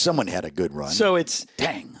 I knew someone had a good run. So it's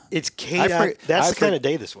Dang. It's Cade Otton. That's the kind of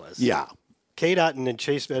day this was. Yeah. Cade Otton and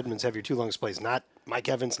Chase Edmonds have your 2 longest plays. Not Mike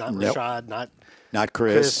Evans, not Nope. Rashad, Not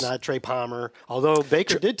Chris. not Trey Palmer. Although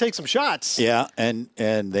Baker did take some shots. Yeah, and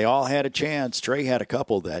they all had a chance. Trey had a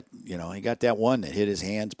couple that, he got that one that hit his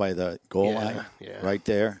hands by the goal line right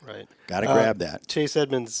there. Right. Got to grab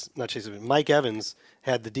that. Mike Evans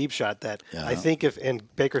had the deep shot that Yeah. I think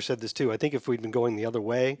and Baker said this too, I think if we'd been going the other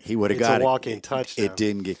way, He would have it's got a walk-in touchdown. It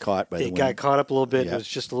didn't get caught by the It wind. got caught up a little bit. Yeah. It was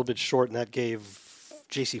just a little bit short, and that gave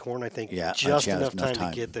J.C. Horn, I think, just enough time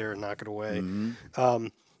to get there and knock it away. Mm-hmm.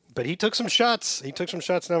 But he took some shots. He took some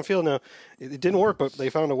shots downfield. Now, it didn't work, but they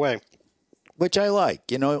found a way. Which I like.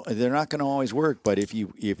 They're not going to always work, but if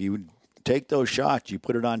you take those shots, you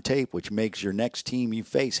put it on tape, which makes your next team you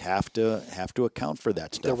face have to account for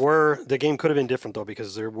that stuff. The game could have been different though,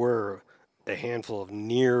 because there were a handful of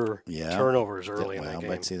near turnovers early in that game.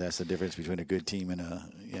 But see, that's the difference between a good team and a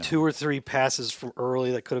 2 or 3 passes from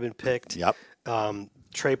early that could have been picked. Yep.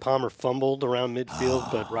 Trey Palmer fumbled around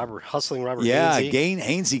midfield, but Robert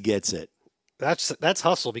Hainsey gets it. That's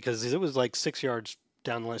hustle, because it was like 6 yards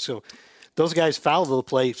down the line. So those guys fouled the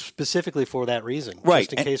play specifically for that reason, right?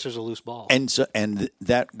 Just in case there's a loose ball. And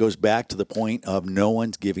that goes back to the point of no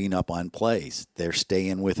one's giving up on plays; they're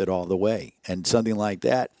staying with it all the way. And something like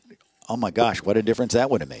that, oh my gosh, what a difference that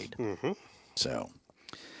would have made. Mm-hmm. So,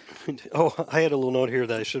 I had a little note here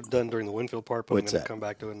that I should have done during the Winfield part, but I'm going to come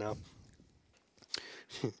back to it now.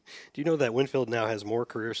 Do you know that Winfield now has more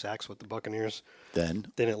career sacks with the Buccaneers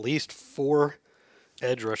than at least 4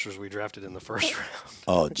 edge rushers we drafted in the first round?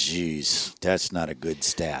 Oh, geez. That's not a good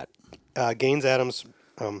stat. Gaines Adams,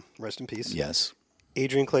 rest in peace. Yes.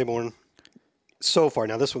 Adrian Claiborne. So far,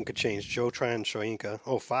 now this one could change. Joe Tryon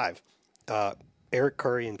Shoyinka. 5. Eric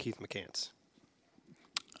Curry and Keith McCants.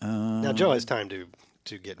 Now, Joe has time to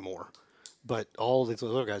get more. But all these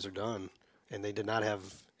other guys are done, and they did not have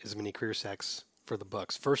as many career sacks for the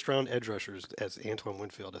Bucs. First round edge rushers as Antoine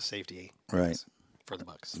Winfield, a safety, right, for the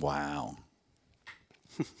Bucs. Wow.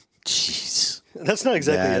 Jeez. That's not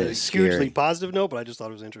exactly a hugely scary. positive note, but I just thought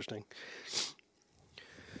it was interesting.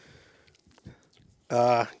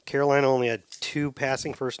 Carolina only had 2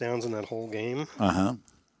 passing first downs in that whole game. Uh-huh.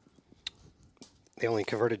 They only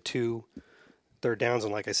converted 2 third downs,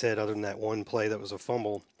 and like I said, other than that one play that was a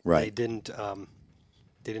fumble, right, they didn't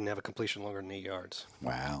have a completion longer than 8 yards.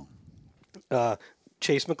 Wow.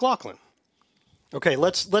 Chase McLaughlin. Okay,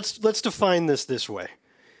 let's define this way.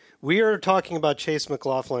 We are talking about Chase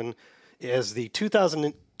McLaughlin as the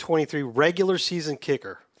 2023 regular season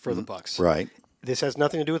kicker for the Bucs. Right. This has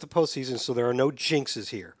nothing to do with the postseason, so there are no jinxes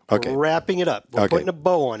here. Okay. We're wrapping it up. We're putting a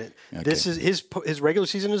bow on it. Okay. This is his regular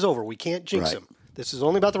season is over. We can't jinx him. This is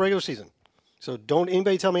only about the regular season. So don't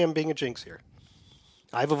anybody tell me I'm being a jinx here.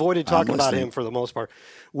 I've avoided talking about him for the most part.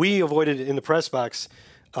 We avoided it in the press box.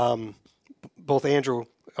 Both Andrew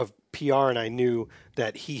of PR and I knew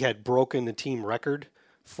that he had broken the team record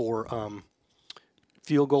for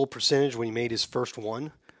field goal percentage when he made his first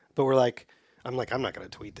one. But I'm not going to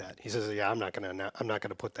tweet that. He says, "Yeah, I'm not going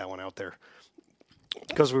to put that one out there."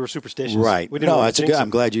 Because we were superstitious. Right. We didn't that's good. I'm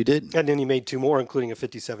glad you did. And then he made 2 more, including a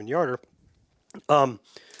 57-yarder.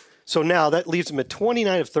 So now that leaves him at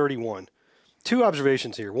 29 of 31. 2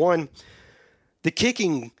 observations here. One, the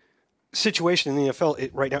kicking situation in the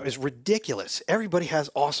NFL right now is ridiculous. Everybody has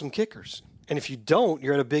awesome kickers. And if you don't,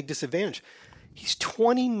 you're at a big disadvantage. He's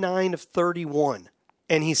 29 of 31,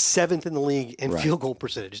 and he's 7th in the league in field goal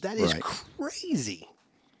percentage. That is crazy.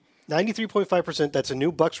 93.5%. That's a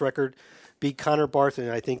new Bucs record. Beat Connor Barth in,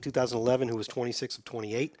 I think, 2011, who was 26 of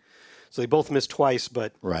 28. So they both missed twice,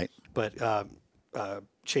 but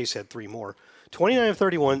Chase had 3 more. 29 of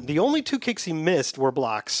 31. The only 2 kicks he missed were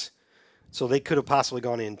blocks, so they could have possibly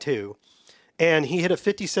gone in too. And he hit a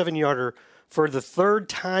 57-yarder for the 3rd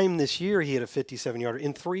time this year. He hit a 57-yarder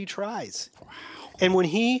in 3 tries. Wow.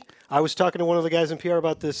 And I was talking to one of the guys in PR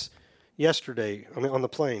about this yesterday on the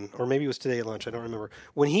plane, or maybe it was today at lunch, I don't remember.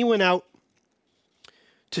 When he went out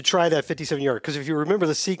to try that 57-yarder, because if you remember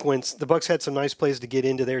the sequence, the Bucs had some nice plays to get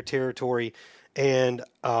into their territory, and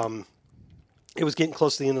it was getting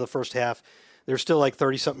close to the end of the first half. They're still like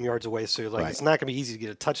 30-something yards away, so it's not going to be easy to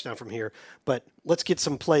get a touchdown from here. But let's get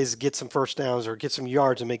some plays, get some first downs, or get some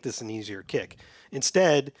yards and make this an easier kick.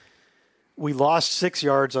 Instead, we lost 6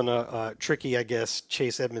 yards on a tricky, I guess,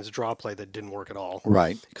 Chase Edmonds draw play that didn't work at all.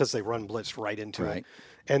 Right. Because they run blitzed right into it.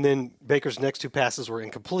 And then Baker's next 2 passes were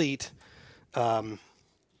incomplete. And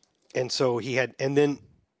so he had to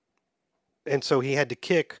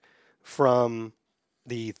kick from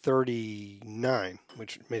the 39,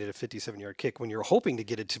 which made it a 57-yard kick when you're hoping to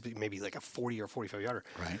get it to be maybe like a 40 or 45-yarder.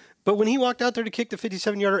 Right. But when he walked out there to kick the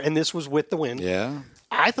 57-yarder, and this was with the wind,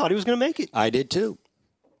 I thought he was going to make it. I did too.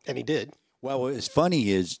 And he did. Well, what's funny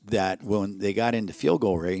is that when they got into field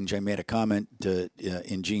goal range, I made a comment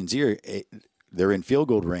in Gene's ear. They're in field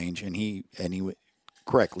goal range, and he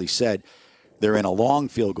correctly said they're in a long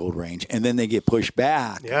field goal range, and then they get pushed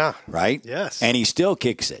back. Yeah. Right? Yes. And he still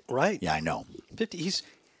kicks it. Right. Yeah, I know. 50.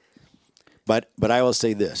 But I will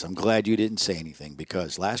say this. I'm glad you didn't say anything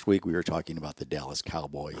because last week we were talking about the Dallas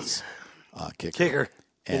Cowboys kicker.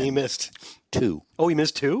 And he missed 2. Oh, he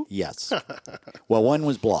missed 2? Yes. Well, 1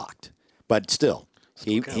 was blocked, but still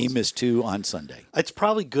he counts. missed 2 on Sunday. It's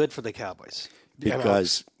probably good for the Cowboys.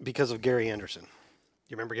 Because of Gary Anderson.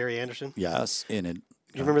 You remember Gary Anderson? Yes, in it.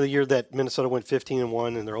 You remember the year that Minnesota went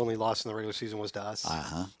 15-1 and their only loss in the regular season was to us?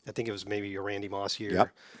 Uh-huh. I think it was maybe a Randy Moss year.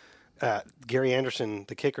 Yep. Gary Anderson,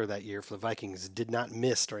 the kicker that year for the Vikings, did not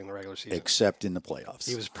miss during the regular season. Except in the playoffs.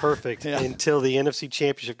 He was perfect until the NFC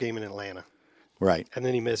Championship game in Atlanta. Right. And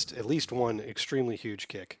then he missed at least one extremely huge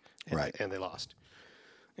kick. Right. And they lost.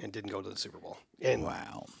 And didn't go to the Super Bowl. And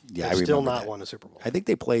Wow. Yeah, I they've still remember not that. won a Super Bowl. I think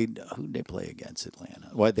they played. Who did they play against? Atlanta.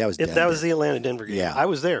 Well, that was Denver. That was the Atlanta-Denver game. Yeah. I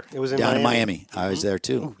was there. It was in down Miami. in Miami. I was there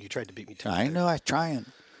too. Ooh, you tried to beat me too. I know. I was trying.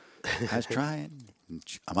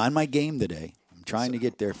 I'm on my game today. I'm trying to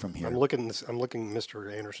get there from here. I'm looking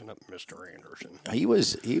Mr. Anderson up. Mr. Anderson. He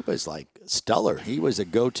was like stellar. He was a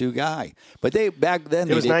go-to guy. But back then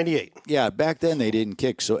It was 98. Yeah, back then they didn't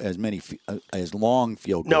kick as long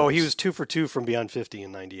field goals. No, he was 2 for 2 from beyond 50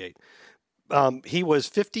 in 98. He was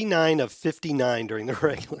 59 of 59 during the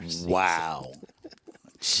regular season. Wow.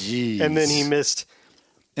 Jeez. And then he missed.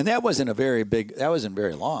 And that wasn't very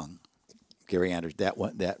long. Gary Anderson,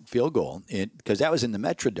 that field goal, because that was in the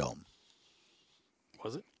Metrodome.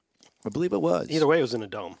 Was it? I believe it was. Either way, it was in a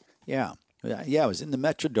dome. Yeah, it was in the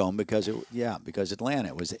Metrodome because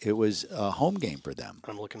Atlanta. It was a home game for them.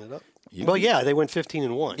 I'm looking it up. They went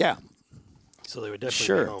 15-1. Yeah, So they would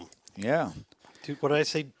definitely be home. Yeah. What did I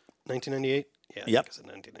say? 1998? Yeah. Yep. I think I said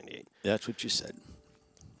 1998. That's what you said.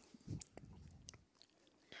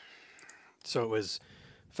 So it was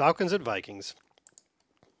Falcons at Vikings.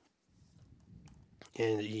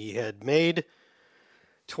 And he had made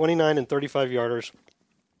 29 and 35 yarders.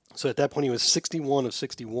 So at that point, he was 61 of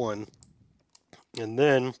 61. And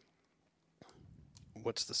then,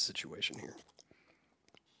 what's the situation here?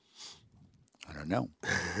 I don't know.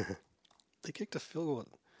 They kicked a field goal.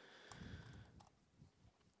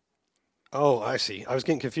 Oh, I see. I was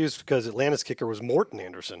getting confused because Atlanta's kicker was Morton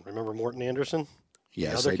Anderson. Remember Morton Anderson?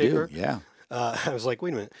 Yes, other I kicker? do. Yeah. I was like,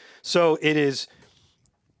 wait a minute. So it is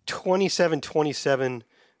 27-27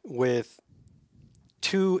 with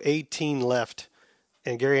 2:18 left.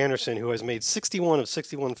 And Gary Anderson, who has made 61 of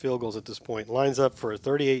 61 field goals at this point, lines up for a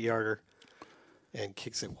 38-yarder and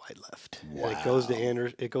kicks it wide left. Wow. And it goes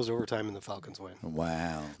to it goes overtime and the Falcons win.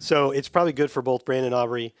 Wow. So it's probably good for both Brandon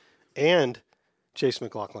Aubrey and Chase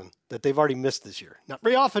McLaughlin that they've already missed this year. Not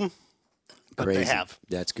very often, but Crazy. they have.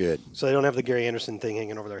 That's good. So they don't have the Gary Anderson thing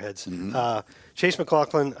hanging over their heads. Chase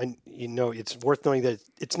McLaughlin, it's worth knowing that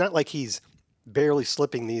it's not like he's barely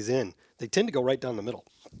slipping these in. They tend to go right down the middle,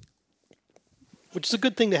 which is a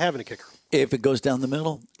good thing to have in a kicker. If it goes down the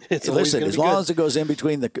middle, It's always listen, gonna as be long good. as it goes in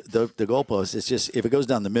between the goalposts, it's just if it goes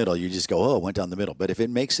down the middle, you just go, oh, it went down the middle. But if it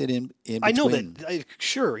makes it in between. I know that.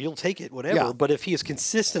 Sure, you'll take it, whatever. Yeah. But if he is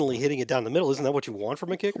consistently hitting it down the middle, isn't that what you want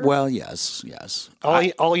from a kicker? Well, yes.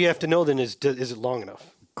 All you have to know then is it long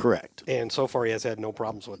enough? Correct. And so far, he has had no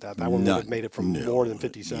problems with that. That one would have made it from more than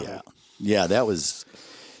 57. Yeah, that was.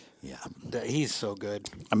 Yeah. He's so good.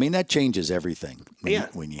 I mean, that changes everything Yeah.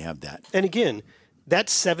 when you have that. And again,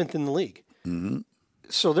 that's 7th in the league. Mm-hmm.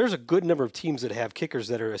 So there's a good number of teams that have kickers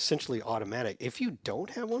that are essentially automatic. If you don't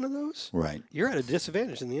have one of those, Right. you're at a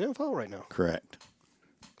disadvantage in the NFL right now. Correct.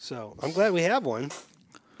 So I'm glad we have one.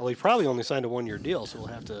 Well, he probably only signed a 1-year deal, so we'll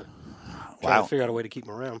have to try to figure out a way to keep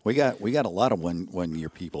him around. We got a lot of one-year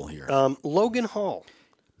people here. Logan Hall.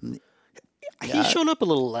 He's shown up a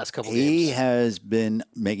little the last couple He games. has been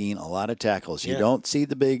making a lot of tackles. You Yeah. don't see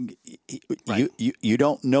the big. Right. You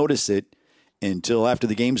don't notice it until after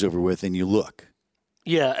the game's over with, and you look.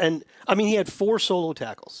 Yeah, and I mean he had 4 solo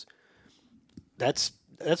tackles. That's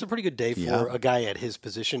a pretty good day for Yeah. a guy at his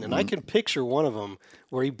position, and I can picture one of them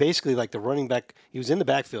where he basically like the running back. He was in the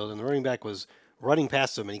backfield, and the running back was running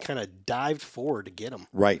past him, and he kind of dived forward to get him.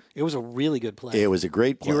 Right. It was a really good play. It was a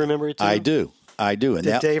great play. You remember it too? I do. And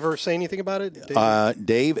Did Dave ever say anything about it?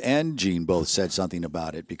 Dave and Gene both said something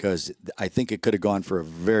about it because I think it could have gone for a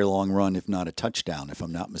very long run, if not a touchdown, if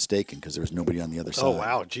I'm not mistaken, because there was nobody on the other side. Oh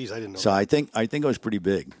wow, geez, I didn't know. So that. I think it was pretty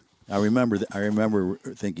big. I remember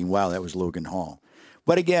thinking, wow, that was Logan Hall.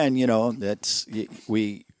 But again, that's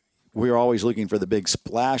we're always looking for the big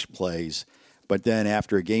splash plays. But then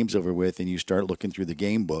after a game's over with and you start looking through the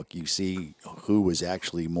game book, you see who was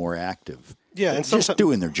actually more active. Yeah, and just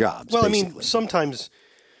doing their jobs. Well, basically. I mean, sometimes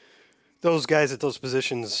those guys at those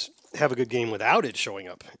positions have a good game without it showing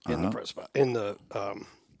up in the press spot, in the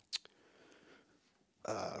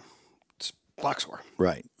box score.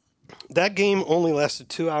 Right. That game only lasted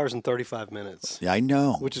 2 hours and 35 minutes, Yeah, I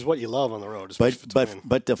know. which is what you love on the road. Especially if it's a win.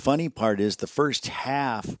 But the funny part is the first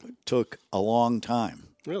half took a long time.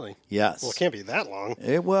 Really? Yes. Well, it can't be that long.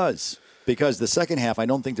 It was. Because the second half, I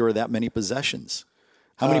don't think there were that many possessions.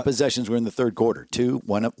 How many possessions were in the third quarter? Two?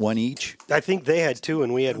 One each? I think they had 2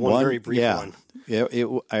 and we had one very brief one. Yeah.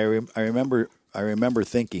 I remember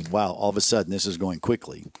thinking, wow, all of a sudden this is going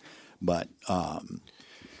quickly. But,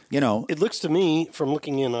 It looks to me, from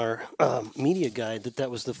looking in our media guide,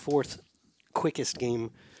 that was the 4th quickest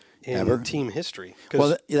game in Ever? team history.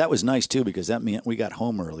 Well, that was nice, too, because that meant we got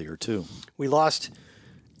home earlier, too. We lost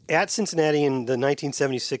at Cincinnati in the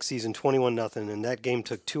 1976 season 21-0, and that game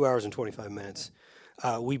took 2 hours and 25 minutes.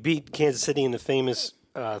 We beat Kansas City in the famous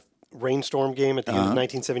rainstorm game at the end of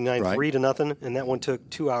 1979, Right. 3-0, and that one took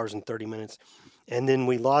 2 hours and 30 minutes. And then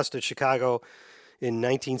we lost at Chicago in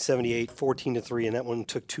 1978, 14-3, and that one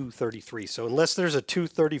took 2:33. So unless there's a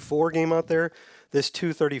 2:34 game out there, this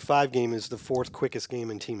 2:35 game is the 4th quickest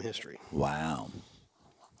game in team history. Wow.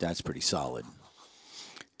 That's pretty solid.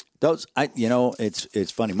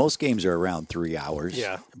 It's funny. Most games are around 3 hours.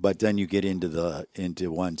 Yeah. But then you get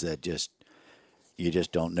into ones that you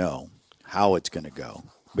just don't know how it's going to go.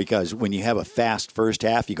 Because when you have a fast first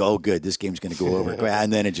half, you go, "Oh, good, this game's going to go over,"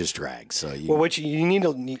 and then it just drags. So what you need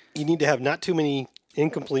to have not too many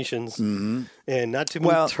incompletions and not too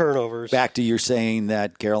many turnovers. Back to your saying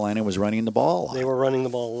that Carolina was running the ball a lot. They were running the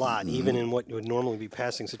ball a lot, even in what would normally be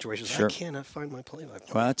passing situations. Sure. I cannot find my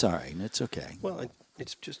play-by-play. Well, that's all right. It's okay. Well,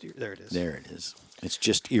 it's just there. It is. There it is. It's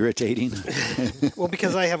just irritating. Well,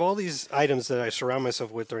 because I have all these items that I surround myself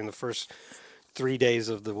with during the first 3 days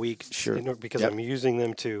of the week. Sure. Because Yep. I'm using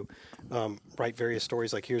them to write various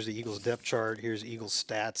stories. Like here's the Eagles depth chart. Here's Eagles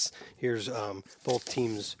stats. Here's both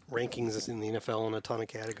teams' rankings in the NFL in a ton of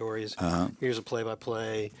categories. Here's a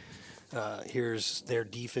play-by-play. Here's their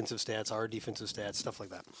defensive stats, our defensive stats, stuff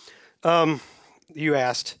like that. You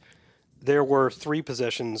asked. There were 3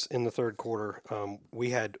 possessions in the third quarter.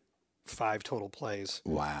 We had 5 total plays.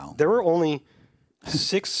 Wow. There were only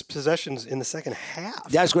 6 possessions in the second half.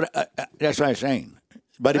 That's what I'm saying.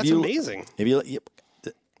 But That's amazing.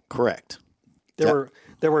 Correct. There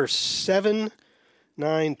were 7,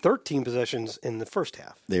 9, 13 possessions in the first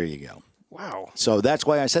half. There you go. Wow. So that's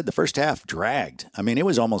why I said the first half dragged. I mean, it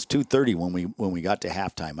was almost 2:30 when we got to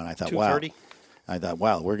halftime, and I thought, 2:30?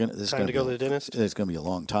 wow, we're gonna. This is Time gonna to be go to the dentist? It's gonna be a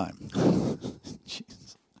long time.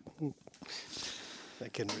 Jeez. I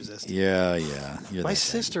couldn't resist. Yeah. You're My that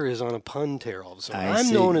sister is on a pun tear all of a sudden. I I'm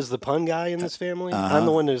see. known as the pun guy in this family. I'm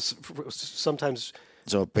the one that's sometimes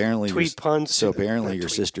So apparently, tweet puns. So apparently, your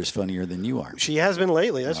tweet. sister's funnier than you are. She has been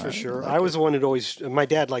lately, that's for sure. I was the one that always. My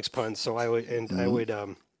dad likes puns, so I would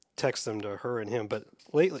text them to her and him. But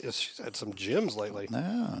lately, she's had some gems lately.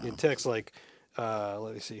 In text like,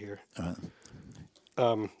 let me see here.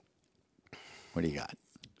 What do you got?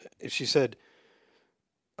 She said,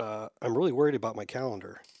 I'm really worried about my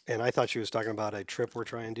calendar. And I thought she was talking about a trip we're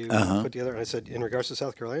trying to put together. And I said, in regards to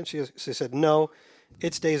South Carolina, she said, no,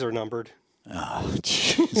 its days are numbered. Oh,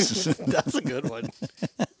 jeez. That's a good one.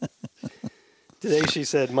 Today she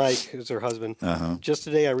said, Mike, who's her husband, just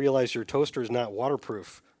today I realized your toaster is not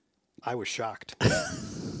waterproof. I was shocked.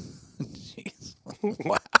 Jeez.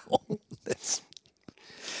 Wow. That's...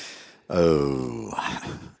 Oh,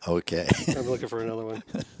 okay. I'm looking for another one.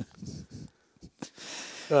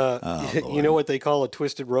 You know what they call a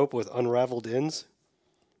twisted rope with unraveled ends?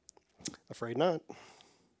 Afraid not.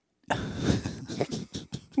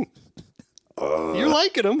 You're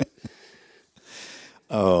liking them.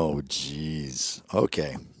 Oh, jeez.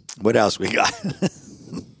 Okay. What else we got?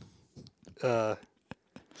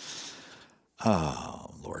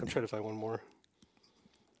 Oh, Lord. I'm trying to find one more.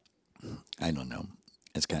 I don't know.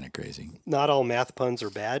 It's kind of crazy. Not all math puns are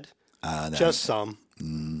bad. Just some.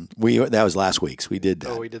 That was last week's. We did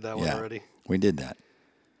that. Oh, we did that one already. We did that.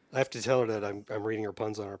 I have to tell her that I'm reading her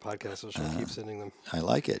puns on our podcast, so she'll keep sending them. I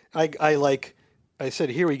like it. I said,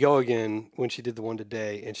 here we go again when she did the one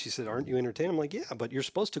today, and she said, aren't you entertained? I'm like, yeah, but you're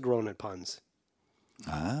supposed to groan at puns.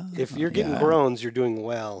 If you're getting groans, you're doing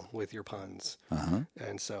well with your puns.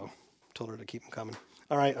 And so told her to keep them coming.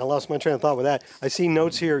 All right, I lost my train of thought with that. I see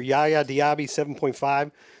notes here, Yaya Diaby,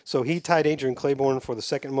 7.5. So he tied Adrian Claiborne for the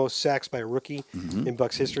second most sacks by a rookie in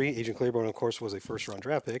Bucs history. Adrian Claiborne, of course, was a first-round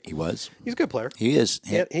draft pick. He was. He's a good player. He is.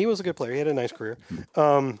 He was a good player. He had a nice career.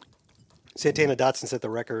 Santana Dotson set the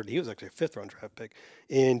record. He was actually a fifth-round draft pick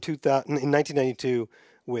in 1992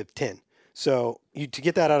 with 10. So to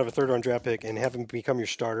get that out of a third-round draft pick and have him become your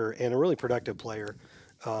starter and a really productive player,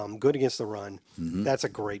 good against the run, that's a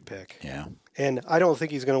great pick. Yeah. And I don't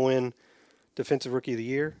think he's going to win Defensive Rookie of the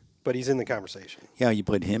Year, but he's in the conversation. Yeah, you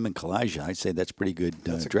put him and Kalijah. I'd say that's pretty good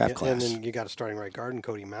draft class. And then you got a starting right guard in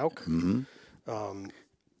Cody Mauk. Mm-hmm.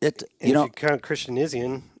 If you count Christian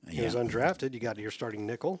Izian, he was undrafted. You got your starting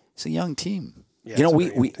nickel. It's a young team. Yeah,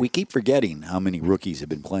 we keep forgetting how many rookies have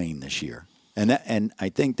been playing this year, and I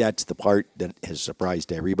think that's the part that has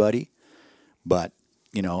surprised everybody. But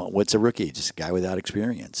what's a rookie? Just a guy without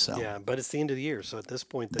experience. So yeah, but it's the end of the year, so at this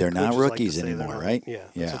point, they're not rookies anymore, right? Yeah,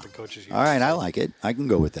 that's what the coaches use. All right, I like it. I can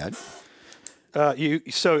go with that.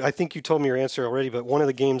 So I think you told me your answer already, but one of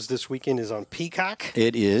the games this weekend is on Peacock.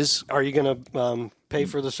 It is. Are you going to pay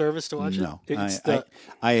for the service to watch No. it?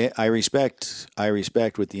 I respect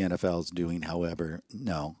what the NFL is doing. However,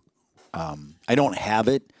 no, I don't have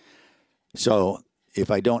it. So if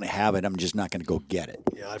I don't have it, I'm just not going to go get it.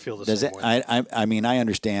 Yeah, I feel the same way. I mean, I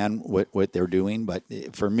understand what they're doing, but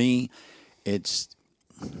for me, it's.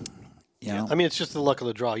 I mean, it's just the luck of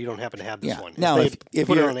the draw. You don't happen to have this one. Now, if put it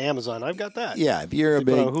you're on Amazon, I've got that. Yeah, if you're a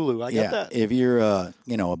big put it on Hulu, I got that. If you're a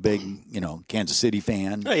big Kansas City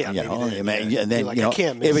fan, and then I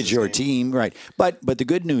can't miss if it's your team, right? But the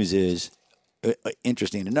good news is,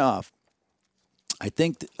 interesting enough, I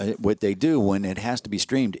think what they do when it has to be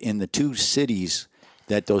streamed in the two cities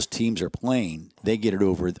that those teams are playing, they get it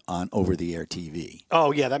over the air TV.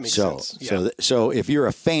 Oh yeah, that makes sense. Yeah. So if you're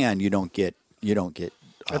a fan, you don't get.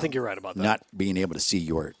 I think you're right about that. Not being able to see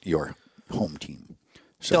your home team.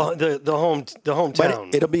 So the hometown.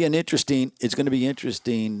 But it'll be it's going to be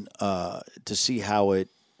interesting to see how it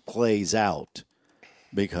plays out,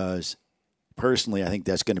 because personally I think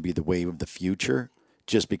that's going to be the wave of the future,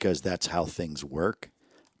 just because that's how things work.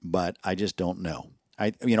 But I just don't know.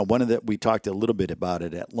 We talked a little bit about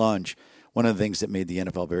it at lunch. One of the things that made the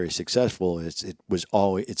NFL very successful is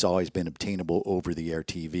it's always been obtainable over the air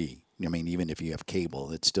TV. I mean, even if you have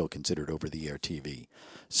cable, it's still considered over-the-air TV.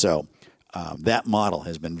 So that model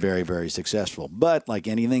has been very, very successful. But like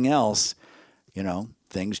anything else,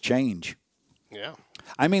 things change. Yeah.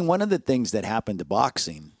 I mean, one of the things that happened to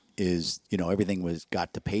boxing is, everything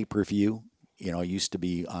got to pay-per-view. It used to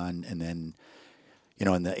be on, and then,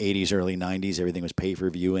 in the 80s, early 90s, everything was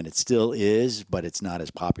pay-per-view, and it still is, but it's not as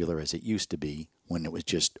popular as it used to be when it was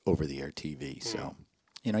just over-the-air TV. So,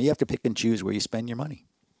 you have to pick and choose where you spend your money.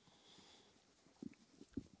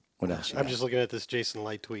 What else? I'm just looking at this Jason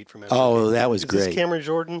Light tweet from. Oh, that was Is great. This Cameron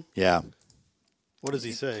Jordan. Yeah. What does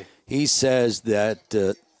he say? He says that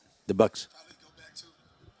the Bucs.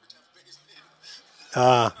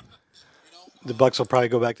 The Bucs will probably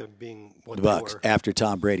go back to being what the they Bucs were after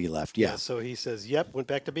Tom Brady left. Yeah. So he says, "Yep, went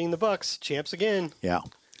back to being the Bucs, champs again." Yeah.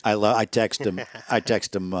 I text him. I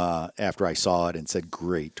text him after I saw it and said,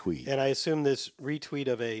 "Great tweet." And I assume this retweet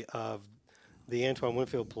of the Antoine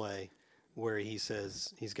Winfield play, where he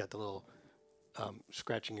says he's got the little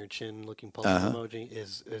scratching your chin looking pulse emoji,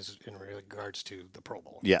 is in regards to the Pro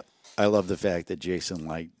Bowl. Yeah, I love the fact that Jason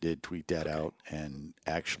Light did tweet that out and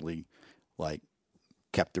actually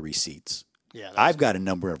kept the receipts. Yeah, I've got a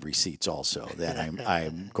number of receipts also that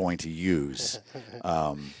I'm going to use,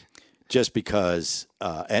 just because.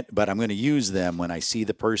 But I'm going to use them when I see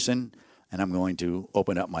the person, and I'm going to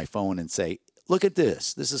open up my phone and say, "Look at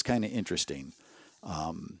this. This is kind of interesting."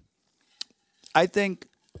 I think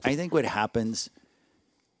what happens,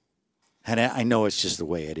 and I know it's just the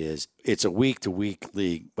way it is, it's a week-to-week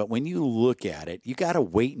league, but when you look at it, you got to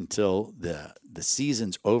wait until the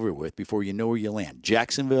season's over with before you know where you land.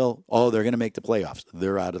 Jacksonville, they're going to make the playoffs.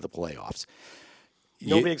 They're out of the playoffs.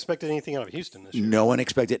 Nobody expected anything out of Houston this year. No one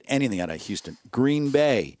expected anything out of Houston. Green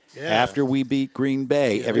Bay, after we beat Green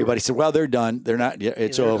Bay, everybody said, well, they're done. They're not.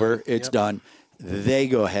 It's over. Done. It's done. They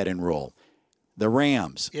go ahead and roll. The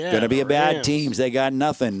Rams, going to be a bad team. They got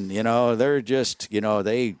nothing. They're just,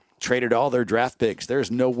 they traded all their draft picks. There's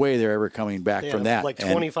no way they're ever coming back from that. Like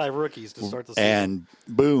 25 rookies to start the season. And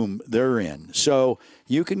boom, they're in. So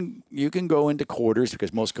you can go into quarters,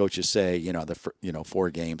 because most coaches say, the 4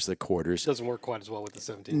 games, the quarters. It doesn't work quite as well with the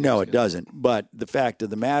 17. No, it doesn't. But the fact of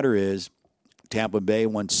the matter is, Tampa Bay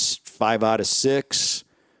won 5 out of 6.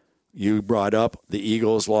 You brought up the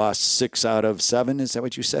Eagles lost 6 out of 7. Is that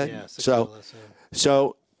what you said? Yeah, 6 out of 7.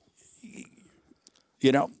 So,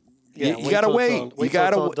 you got to wait. You got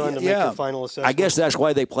to make your final assessment. I guess that's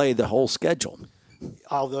why they play the whole schedule.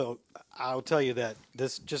 Although I'll tell you that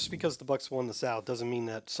this, just because the Bucs won the South doesn't mean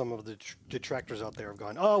that some of the detractors out there have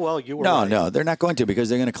gone, oh well, you were right. No, they're not going to, because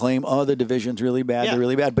they're going to claim, the division's really bad. Yeah. They're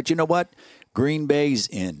really bad. But you know what? Green Bay's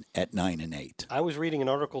in at 9-8. I was reading an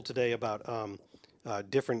article today about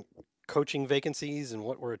different coaching vacancies and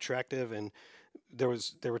what were attractive, and they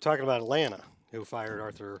were talking about Atlanta, who fired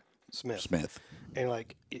Arthur Smith. And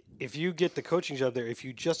if you get the coaching job there, if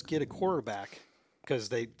you just get a quarterback, because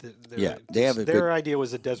they have a their good, idea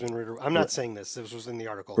was that Desmond Ritter. I'm not saying this. This was in the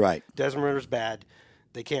article. Right. Desmond Ritter's bad.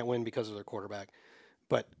 They can't win because of their quarterback,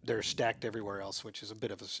 but they're stacked everywhere else, which is a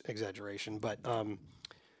bit of an exaggeration. But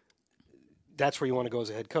that's where you want to go as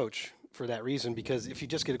a head coach for that reason, because if you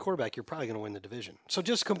just get a quarterback, you're probably going to win the division. So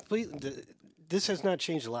just completely, this has not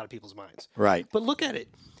changed a lot of people's minds. Right. But look at it.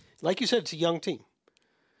 Like you said, it's a young team.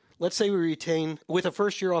 Let's say we retain, with a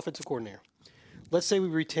first-year offensive coordinator, let's say we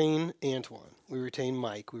retain Antoine, we retain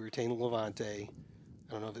Mike, we retain Levante.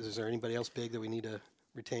 I don't know, is there anybody else big that we need to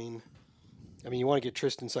retain? I mean, you want to get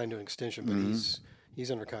Tristan signed to an extension, but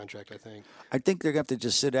he's under contract, I think. I think they're going to have to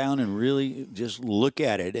just sit down and really just look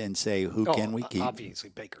at it and say, who can we keep? Obviously,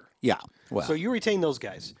 Baker. Yeah. Well, So you retain those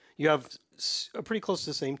guys. You have a pretty close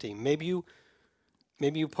to the same team. Maybe you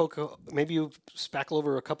spackle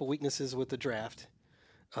over a couple weaknesses with the draft.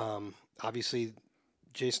 Obviously,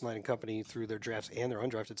 Jason Light and company, through their drafts and their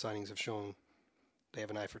undrafted signings, have shown they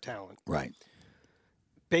have an eye for talent. right.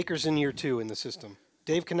 Baker's in year 2 in the system.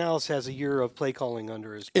 Dave Canales has a year of play calling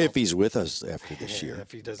under his belt. If he's with us after this year.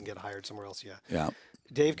 If he doesn't get hired somewhere else, yeah. Yeah.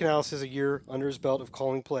 Dave Canales has a year under his belt of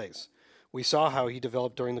calling plays. We saw how he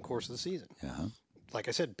developed during the course of the season. Uh-huh. Like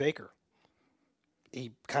I said, Baker,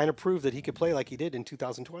 he kind of proved that he could play like he did in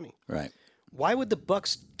 2020. Right. Why would the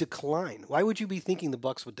Bucs decline? Why would you be thinking the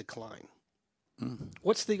Bucs would decline?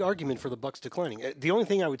 What's the argument for the Bucs declining? The only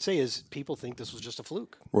thing I would say is people think this was just a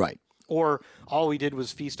fluke. Right. Or all we did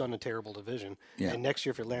was feast on a terrible division. Yeah. And next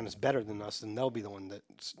year, if Atlanta's better than us, then they'll be the one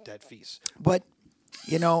that feasts. But,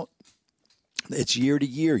 it's year to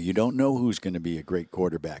year. You don't know who's going to be a great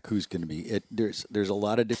quarterback, who's going to be. There's a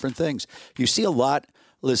lot of different things. You see a lot.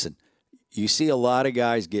 Listen, you see a lot of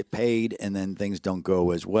guys get paid, and then things don't go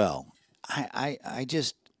as well. I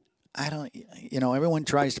don't. Everyone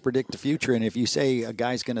tries to predict the future, and if you say a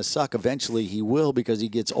guy's going to suck, eventually he will because he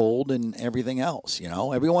gets old and everything else.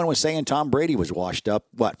 Everyone was saying Tom Brady was washed up.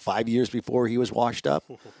 5 years before he was washed up?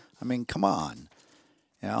 I mean, come on.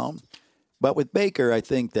 But with Baker, I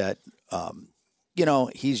think that.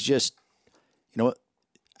 He's just,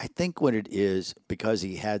 I think what it is, because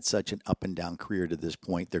he had such an up and down career to this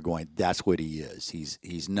point, they're going, that's what he is.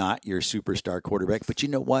 He's not your superstar quarterback. But you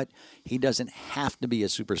know what? He doesn't have to be a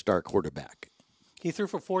superstar quarterback. He threw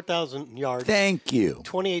for 4,000 yards. Thank you.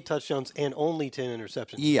 28 touchdowns and only 10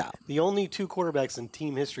 interceptions. Yeah. The only 2 quarterbacks in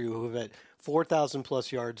team history who have had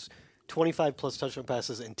 4,000-plus yards, 25-plus touchdown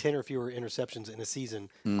passes, and 10 or fewer interceptions in a season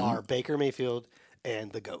are Baker Mayfield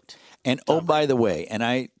and the GOAT. And by the way, and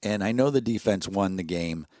I know the defense won the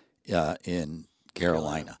game in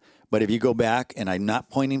Carolina. But if you go back, and I'm not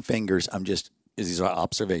pointing fingers, these are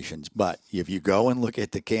observations. But if you go and look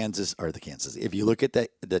at if you look at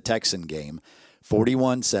the Texan game,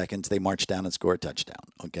 41 seconds, they march down and score a touchdown.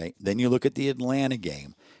 Okay. Then you look at the Atlanta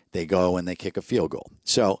game, they go and they kick a field goal.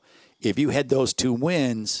 So if you had those 2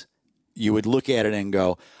 wins, you would look at it and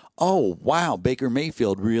go, oh, wow, Baker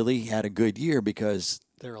Mayfield really had a good year because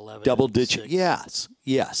they're 11 double digit. Yes.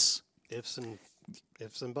 Ifs and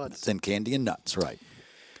buts. And candy and nuts, right.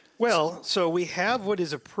 Well, so we have what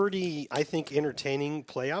is a pretty, I think, entertaining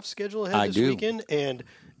playoff schedule ahead this weekend. And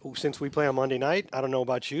since we play on Monday night, I don't know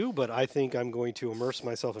about you, but I think I'm going to immerse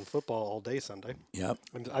myself in football all day Sunday. Yep.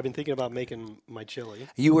 I've been thinking about making my chili.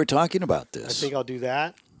 You were talking about this. I think I'll do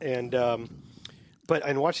that. And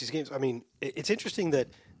watch these games. I mean, it's interesting that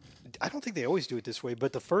I don't think they always do it this way,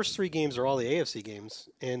 but the first 3 games are all the AFC games,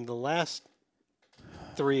 and the last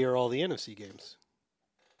 3 are all the NFC games.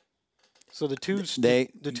 So the two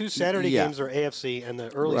Saturday games are AFC, and the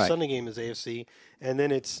early Sunday game is AFC, and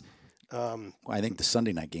then it's. I think the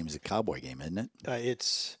Sunday night game is a Cowboy game, isn't it?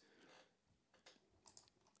 It's.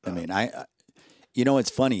 It's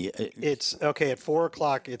funny. It's okay at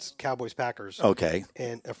 4:00. It's Cowboys Packers. Okay.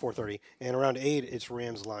 And at 4:30, and around 8, it's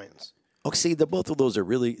Rams Lions. Oh, see, both of those are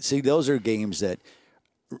those are games that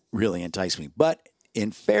really entice me. But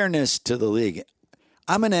in fairness to the league,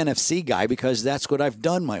 I'm an NFC guy because that's what I've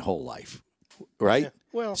done my whole life, right? Yeah,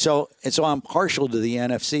 well, so I'm partial to the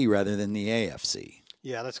NFC rather than the AFC.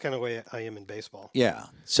 Yeah, that's kind of the way I am in baseball. Yeah.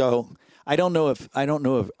 So I don't know if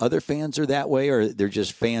other fans are that way or they're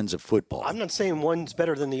just fans of football. I'm not saying one's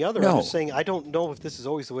better than the other. No. I'm just saying I don't know if this is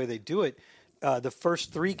always the way they do it. The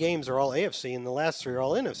first 3 games are all AFC, and the last 3 are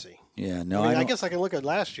all NFC. Yeah, no, I guess I can look at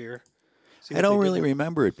last year. I don't really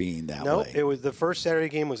remember it being that way. No, it was the first Saturday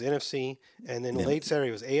game was NFC, and then late Saturday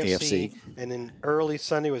was AFC, and then early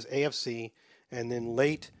Sunday was AFC, and then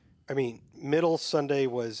middle Sunday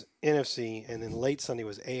was NFC, and then late Sunday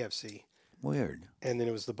was AFC. Weird. And then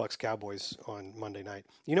it was the Bucs Cowboys on Monday night.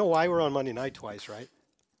 You know why we're on Monday night twice, right?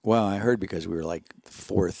 Well, I heard because we were like the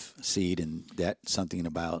 4th seed, and that's something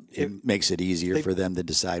about it makes it easier for them to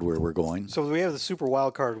decide where we're going. So we have the Super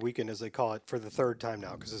Wild Card weekend, as they call it, for the 3rd time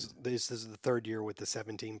now, because this is the 3rd year with the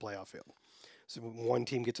 17 playoff field. So one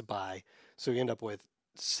team gets a bye, so you end up with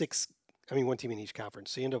one team in each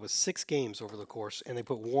conference. So you end up with 6 games over the course, and they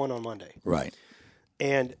put one on Monday. Right.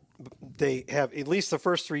 And they have at least the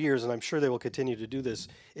first 3 years, and I'm sure they will continue to do this.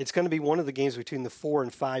 It's going to be one of the games between the 4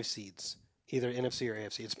 and 5 seeds, either NFC or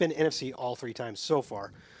AFC. It's been NFC all 3 times so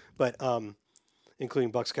far, but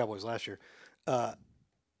including Bucs Cowboys last year.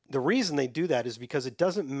 The reason they do that is because it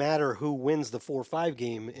doesn't matter who wins the 4-5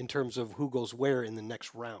 game in terms of who goes where in the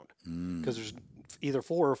next round. Because there's either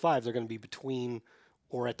 4 or 5, they're going to be between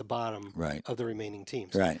or at the bottom of the remaining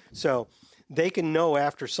teams. Right. So they can know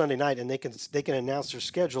after Sunday night, and they can announce their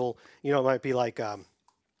schedule. You know, it might be like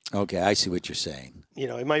okay, I see what you're saying. you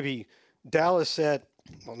know, it might be Dallas at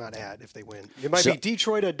not at if they win. It might be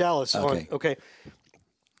Detroit at Dallas. Okay.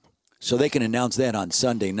 So they can announce that on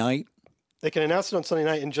Sunday night. They can announce it on Sunday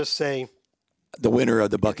night and just say The winner of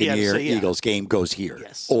the Buccaneer-Eagles game goes here.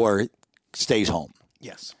 Yes. Or stays home.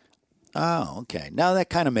 yes. Oh, okay. Now that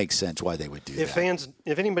kind of makes sense why they would do that.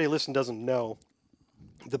 If anybody listening doesn't know,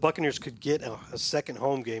 the Buccaneers could get a second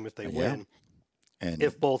home game if they win. And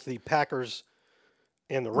If both the Packers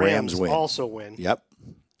and the Rams win. also win. Yep.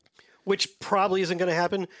 Which probably isn't going to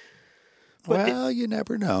happen. But Well, you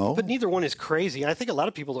never know. But neither one is crazy. I think a lot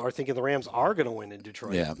of people are thinking the Rams are going to win in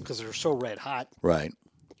Detroit. Yeah. Because they're so red hot. Right.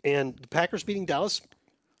 And the Packers beating Dallas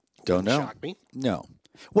Don't know. shocked me. No.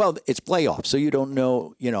 Well, it's playoffs, so you don't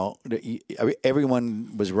know. You know,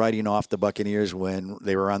 everyone was writing off the Buccaneers when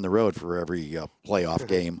they were on the road for every playoff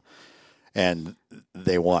game, and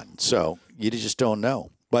they won. So you just don't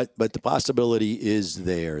know. But the possibility is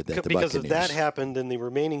there that the Because Buccaneers. if that happened, then the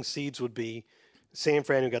remaining seeds would be San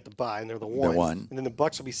Fran, who got the bye, and they're the one. And then the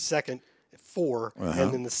Bucs will be second at 4,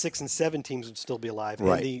 and then the 6 and 7 teams would still be alive.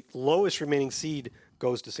 Right. And the lowest remaining seed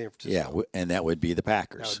goes to San Francisco. Yeah, and that would be the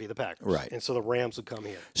Packers. That would be the Packers. Right. And so the Rams would come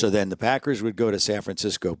here. So then the Packers would go to San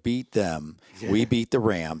Francisco, beat them. We beat the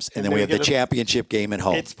Rams, and then we have the championship game at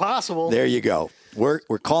home. It's possible. There you go. We're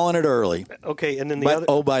calling it early. Okay, and then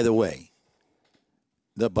Oh, by the way,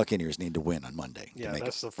 the Buccaneers need to win on Monday. Yeah,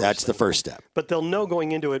 that's the first step. But they'll know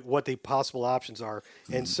going into it what the possible options are,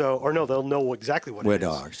 and they'll know exactly what it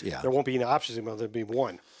is. Yeah. There won't be any options anymore. There'll be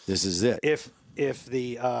one. This is it.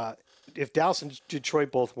 If Dallas and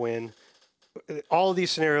Detroit both win, all of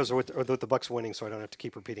these scenarios are with the Bucs winning, so I don't have to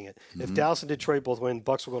keep repeating it. If Dallas and Detroit both win,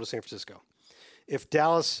 Bucs will go to San Francisco. If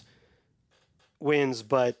Dallas wins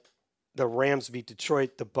but the Rams beat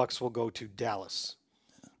Detroit, the Bucs will go to Dallas.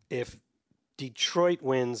 If Detroit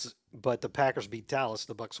wins but the Packers beat Dallas,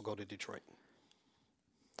 the Bucs will go to Detroit.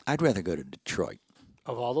 I'd rather go to Detroit.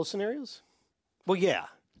 Of all those scenarios? Well, yeah.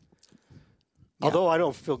 Although I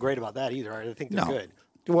don't feel great about that either. I think they're good.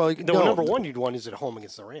 Well, the number one you'd want is at home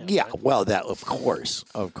against the Rams. Yeah, right? well, that of course.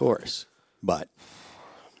 But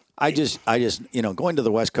I just going to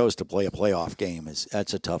the West Coast to play a playoff game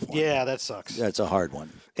that's a tough one. Yeah, that sucks. That's a hard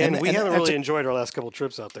one. And we haven't really enjoyed our last couple of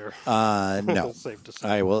trips out there. No, safe to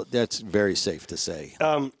say. That's very safe to say.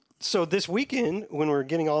 So this weekend, when we're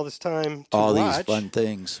getting all this time to all watch, these fun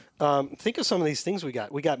things. Think of some of these things we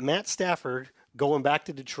got. We got Matt Stafford going back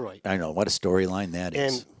to Detroit. I know what a storyline that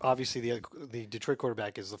is. And obviously the Detroit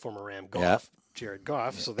quarterback is the former Ram Goff, Yep. Jared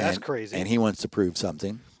Goff. So that's crazy. And he wants to prove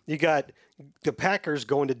something. You got the Packers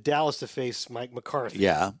going to Dallas to face Mike McCarthy.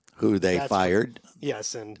 Yeah, who they fired.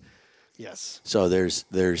 Yes, and yes. So there's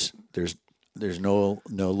no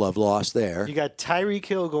love lost there. You got Tyreek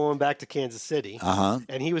Hill going back to Kansas City.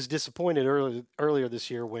 And he was disappointed earlier this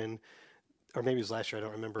year when, or maybe it was last year, I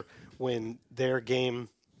don't remember, when their game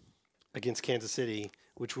against Kansas City,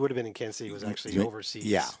 which would have been in Kansas City, was actually overseas.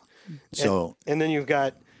 Yeah. So and then you've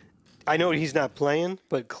got, I know he's not playing,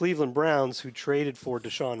 but Cleveland Browns, who traded for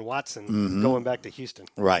Deshaun Watson, going back to Houston.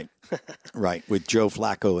 Right. Right. With Joe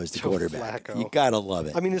Flacco as the quarterback. Flacco. You got to love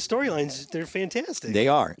it. I mean, the storylines, they're fantastic. They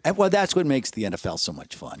are. And, well, that's what makes the NFL so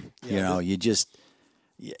much fun. Yeah. You just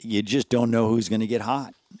don't know who's going to get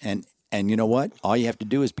hot. And you know what? All you have to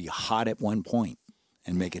do is be hot at one point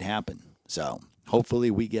and make it happen. So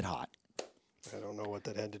hopefully we get hot. I don't know what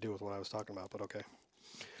that had to do with what I was talking about, but okay.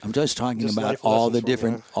 I'm just talking about life all the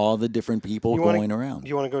lessons different people going around. Do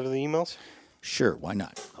you want to go to the emails? Sure, why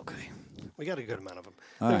not? Okay. We got a good amount of them.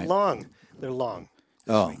 All They're right. long. They're long.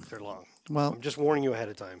 This week. They're long. Well, I'm just warning you ahead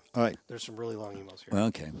of time. All right. There's some really long emails here.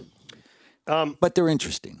 Okay. But they're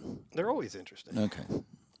interesting. They're always interesting. Okay.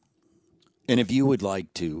 And if you would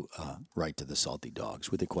like to write to the Salty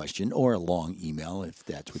Dogs with a question or a long email, if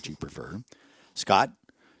that's what you prefer, Scott,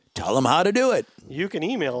 Tell them how to do it. You can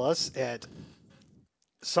email us at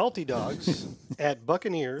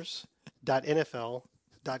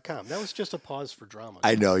saltydogs@buccaneers.nfl.com. That was just a pause for drama.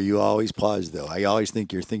 I know you always pause though. I always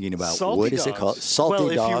think you're thinking about what is it called? Salty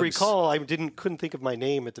Dogs. Dogs. If you recall, I couldn't think of my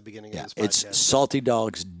name at the beginning of this podcast. It's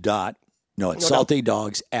saltydogs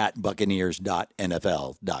at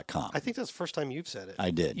buccaneers.nfl.com. I think that's the first time you've said it.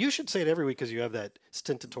 I did. You should say it every week because you have that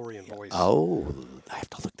stentorian voice. Oh, I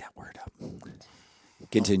have to look that word up.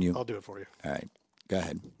 Continue. I'll do it for you. All right. Go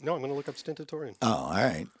ahead. No, I'm going to look up stentorian. Oh, all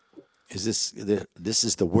right. Is this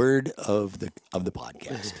is the word of the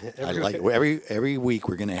podcast? I like every week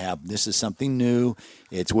we're going to have this is something new.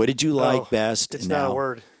 It's what did you like best? It's not a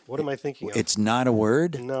word. What am I thinking of? It's not a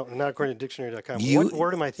word? No, not according to dictionary.com. What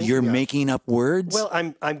word am I thinking You're of? making up words? Well,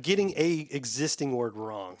 I'm getting a existing word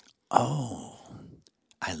wrong. Oh,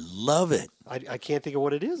 I love it. I can't think of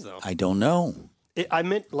what it is though. I don't know. I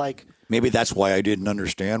meant like maybe that's why I didn't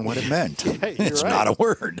understand what it meant. It's not a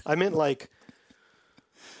word. I meant like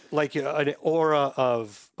an aura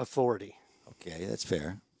of authority. Okay, that's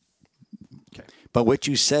fair. Okay. But what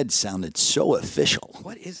you said sounded so official.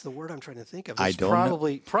 What is the word I'm trying to think of? I don't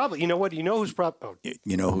know. Probably. You know what? You know who's probably.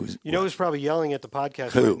 You know who's probably yelling at the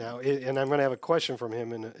podcast right now, and I'm going to have a question from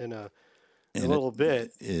him in a little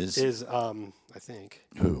bit. Is I think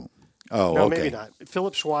who? Oh, no, okay. maybe not.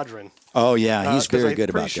 Philip Schwadron. Oh, yeah, he's very good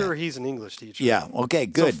about that. I'm pretty sure he's an English teacher. Yeah, okay,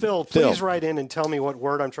 good. So, Phil, please write in and tell me what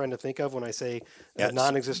word I'm trying to think of when I say a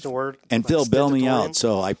non-existent word. And Phil, bail me out.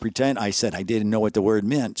 So I said I didn't know what the word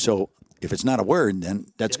meant. So if it's not a word, then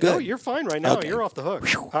that's good. No, you're fine right now. Okay. You're off the hook.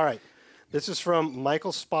 Whew. All right. This is from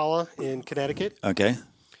Michael Spalla in Connecticut. Okay.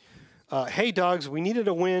 Hey, dogs, we needed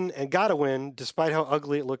a win and got a win despite how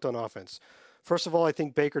ugly it looked on offense. First of all, I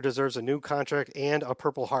think Baker deserves a new contract and a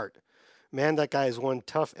Purple Heart. Man, that guy is one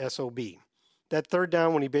tough SOB. That third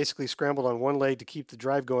down when he basically scrambled on one leg to keep the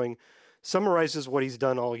drive going summarizes what he's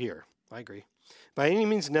done all year. I agree. By any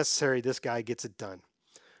means necessary, this guy gets it done.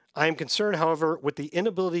 I am concerned, however, with the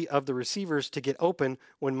inability of the receivers to get open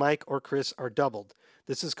when Mike or Chris are doubled.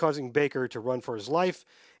 This is causing Baker to run for his life,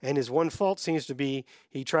 and his one fault seems to be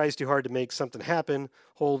he tries too hard to make something happen,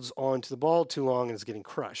 holds on to the ball too long, and is getting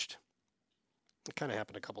crushed. It kind of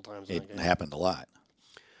happened a couple times. It happened a lot.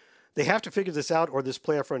 They have to figure this out or this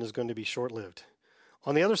playoff run is going to be short-lived.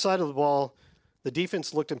 On the other side of the ball, the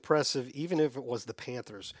defense looked impressive even if it was the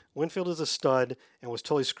Panthers. Winfield is a stud and was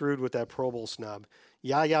totally screwed with that Pro Bowl snub.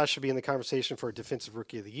 Yaya should be in the conversation for a Defensive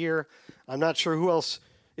Rookie of the Year. I'm not sure who else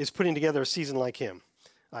is putting together a season like him.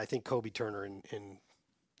 I think Kobe Turner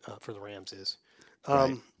for the Rams is.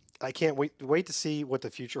 Right. I can't wait to see what the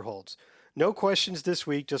future holds. No questions this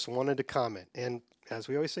week, just wanted to comment. And as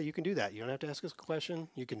we always say, you can do that. You don't have to ask us a question.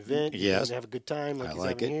 You can vent. Yes. You can have a good time like I he's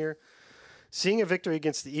like having here. Seeing a victory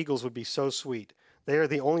against the Eagles would be so sweet. They are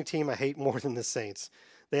the only team I hate more than the Saints.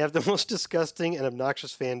 They have the most disgusting and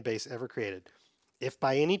obnoxious fan base ever created. If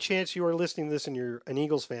by any chance you are listening to this and you're an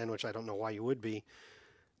Eagles fan, which I don't know why you would be,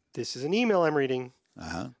 this is an email I'm reading.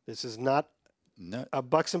 Uh-huh. This is not a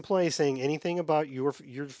Bucs employee saying anything about your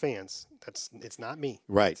fans. It's not me.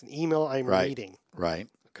 Right. It's an email I'm reading. Right.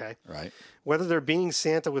 Okay. Right. Whether they're being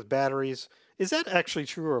Santa with batteries, is that actually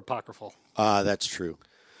true or apocryphal? That's true.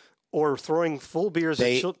 Or throwing full beers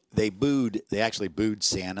at children. They actually booed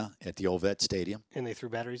Santa at the old Vet Stadium. And they threw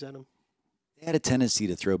batteries at him? They had a tendency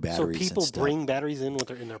to throw batteries. So people and stuff. bring batteries in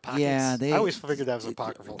in their pockets? Yeah. I always figured that was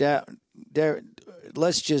apocryphal.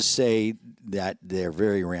 Let's just say that they're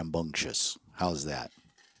very rambunctious. How's that?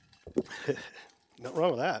 Nothing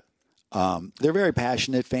wrong with that. They're very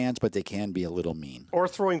passionate fans, but they can be a little mean. Or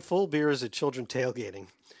throwing full beers at children tailgating.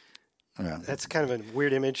 Yeah. That's kind of a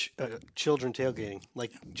weird image, children tailgating.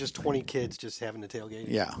 Like just 20 kids just having a tailgate.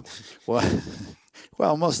 Yeah.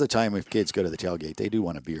 Well, most of the time if kids go to the tailgate, they do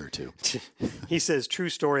want a beer or two. He says, true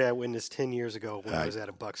story I witnessed 10 years ago when I was at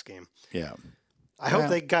a Bucs game. Yeah. I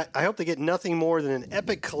hope they get nothing more than an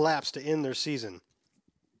epic collapse to end their season.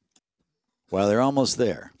 Well, they're almost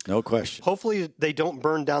there. No question. Hopefully they don't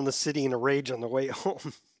burn down the city in a rage on their way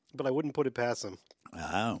home, but I wouldn't put it past them.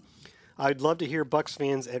 Oh. I'd love to hear Bucs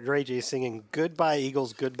fans at Ray J singing "Goodbye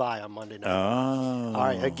Eagles, Goodbye" on Monday night. Oh. All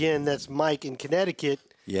right, again, that's Mike in Connecticut.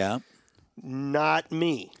 Yeah. Not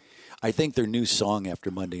me. I think their new song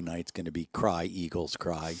after Monday night's going to be "Cry Eagles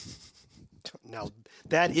Cry." Now,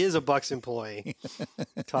 that is a Bucs employee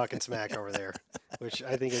talking smack over there, which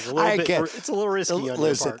I think is a little it's a little risky on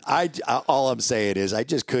your part. All I'm saying is I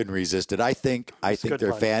just couldn't resist it. I think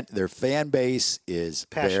their fan base is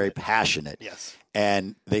very passionate. Yes.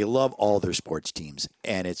 And they love all their sports teams,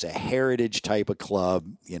 and it's a heritage type of club.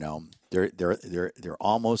 You know, they're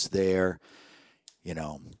almost there. You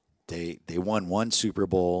know, They won one Super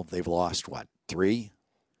Bowl. They've lost, what, 3?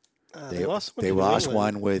 They lost one. They to New lost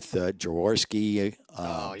England. one with Jaworski.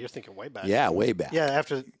 Oh, you're thinking way back. Yeah, way back. Yeah,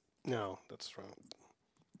 after. No, that's wrong.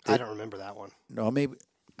 I don't remember that one. No, maybe.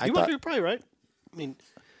 You're probably right. I mean,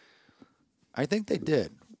 I think they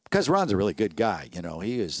did. Because Ron's a really good guy. You know,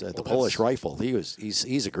 he is the Polish Rifle.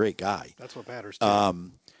 He's a great guy. that's what matters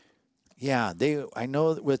too. Yeah, I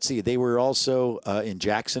know. Let's see. They were also in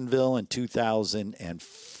Jacksonville in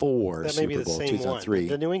 2004 that may be Super the Bowl, same 2003. one.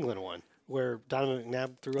 The New England one, where Donovan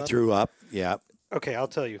McNabb threw up. Threw up. Yeah. Okay, I'll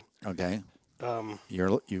tell you. Okay.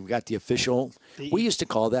 You've got the official. We used to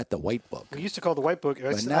call that the White Book, We used to call it the White Book.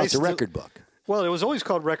 but now it's a record book. Well, it was always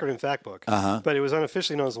called Record and Fact Book, but it was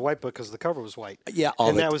unofficially known as the White Book because the cover was white. Yeah,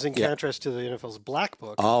 and that was in contrast to the NFL's Black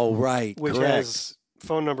Book, Oh, right. which correct. has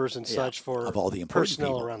phone numbers and such for of all the important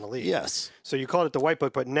personnel people. around the league. Yes. So you called it the White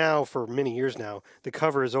Book, but now for many years now, the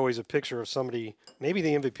cover is always a picture of somebody, maybe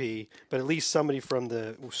the MVP, but at least somebody from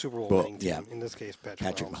the Super Bowl winning team. yeah. In this case,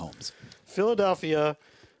 Patrick Mahomes. Mahomes. Philadelphia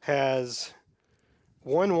has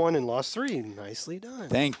won 1 and lost 3. Nicely done.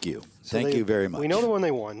 Thank you. So Thank you very much. We know the one they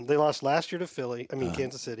won. They lost last year to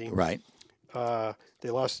Kansas City. Right. They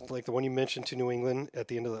lost, like the one you mentioned, to New England at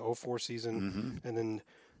the end of the 2004 season. And then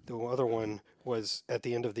the other one was at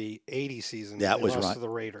the end of the 80 season. That they was lost right. to the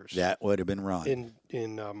Raiders. That would have been wrong.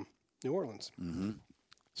 In New Orleans.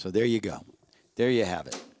 So there you go. There you have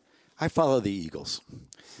it. I follow the Eagles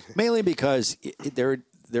mainly because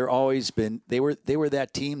they're always been they were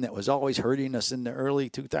that team that was always hurting us in the early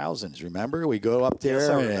 2000s. Remember, we go up there Yes,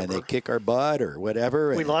 I and remember. they kick our butt or whatever.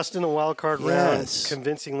 We and- lost in the wild card Yes. round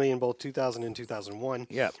convincingly in both 2000 and 2001.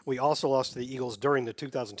 Yep. We also lost to the Eagles during the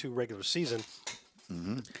 2002 regular season.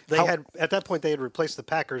 They How- had at that point they had replaced the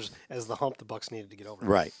Packers as the hump the Bucs needed to get over.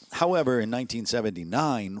 Right. However, in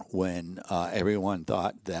 1979, when everyone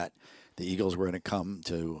thought that the Eagles were going to come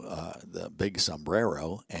to the big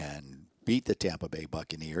sombrero and beat the Tampa Bay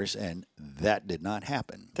Buccaneers, and that did not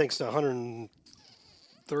happen. Thanks to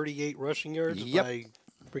 138 rushing yards Yep. by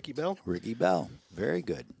Ricky Bell, Ricky Bell, very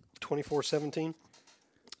good. 24-17.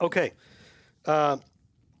 Okay.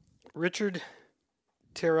 Richard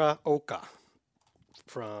Terraoka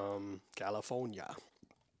from California.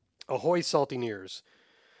 Ahoy, Saltineers.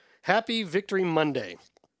 Happy Victory Monday.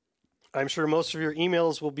 I'm sure most of your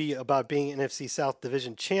emails will be about being NFC South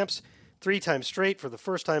Division champs 3 times straight for the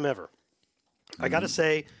first time ever. I got to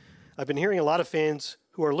say, I've been hearing a lot of fans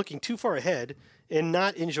who are looking too far ahead and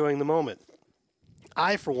not enjoying the moment.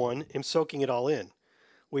 I, for one, am soaking it all in.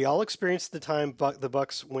 We all experienced the time the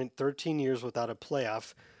Bucs went 13 years without a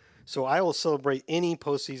playoff, so I will celebrate any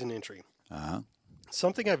postseason entry.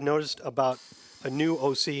 Something I've noticed about a new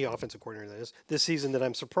OC, offensive coordinator that is, this season that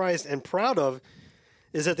I'm surprised and proud of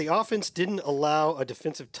is that the offense didn't allow a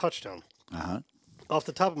defensive touchdown. Off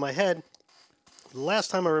the top of my head, the last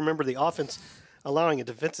time I remember the offense allowing a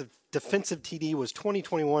defensive TD was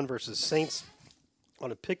 2021 versus Saints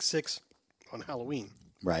on a pick 6 on Halloween.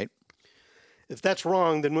 Right. If that's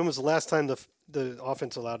wrong, then when was the last time the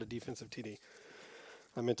offense allowed a defensive TD?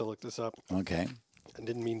 I meant to look this up. Okay. I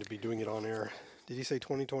didn't mean to be doing it on air. Did he say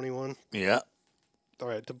 2021? Yeah. All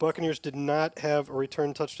right. The Buccaneers did not have a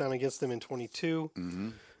return touchdown against them in 22,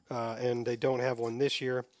 and they don't have one this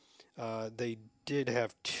year. They did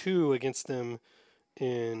have 2 against them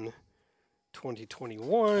in 2021.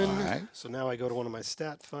 All right. So now I go to one of my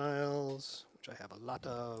stat files, which I have a lot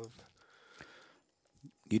of.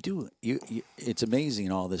 You do. You it's amazing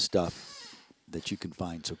all this stuff that you can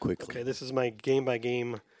find so quickly. Okay, this is my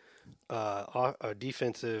game-by-game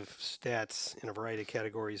defensive stats in a variety of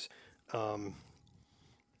categories for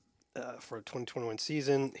a 2021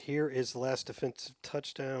 season. Here is the last defensive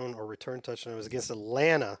touchdown or return touchdown. It was against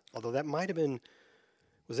Atlanta, although that might have been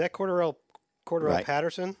 – was that Cordarrelle Right.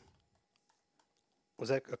 Patterson? Was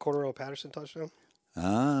that a Cordarrelle Patterson touchdown?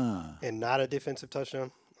 And not a defensive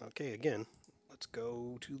touchdown? Okay, again, let's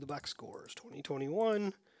go to the box scores.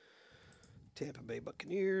 2021, Tampa Bay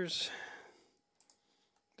Buccaneers.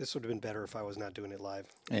 This would have been better if I was not doing it live.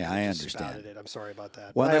 Yeah, I just understand. spouted it. I'm sorry about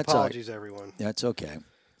that. Well, My that's all right. apologies, everyone. That's okay.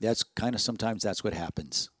 That's kind of sometimes that's what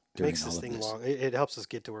happens during Makes all this of thing this. long. It helps us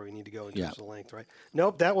get to where we need to go in Yeah. terms of length, right?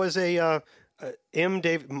 Nope, that was a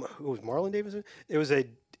who was Marlon Davidson? It was a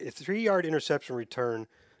 3-yard interception return.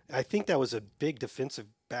 I think that was a big defensive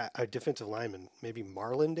lineman, maybe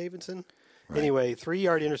Marlon Davidson. Right. Anyway,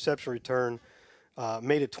 3-yard interception return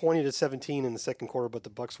made it 20-17 in the second quarter, but the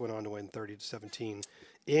Bucs went on to win 30-17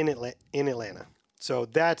 in Atlanta. So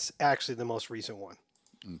that's actually the most recent one.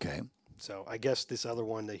 Okay. So I guess this other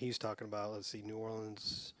one that he's talking about, let's see, New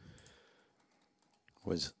Orleans.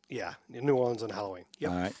 was. Yeah, in New Orleans on Halloween.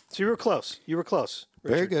 Yep. All right. So you were close.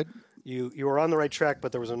 Very Richard. good. You were on the right track,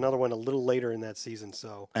 but there was another one a little later in that season.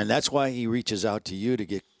 So, And that's why he reaches out to you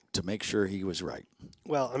to make sure he was right.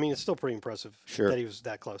 well, I mean, it's still pretty impressive that he was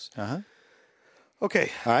that close. Uh-huh.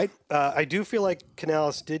 Okay. All right. I do feel like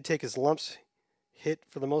Canales did take his lumps hit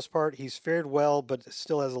for the most part. He's fared well, but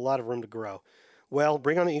still has a lot of room to grow. Well,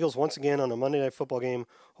 bring on the Eagles once again on a Monday Night Football game.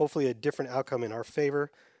 Hopefully a different outcome in our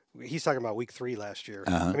favor. He's talking about week 3 last year.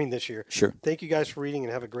 This year. Sure. Thank you guys for reading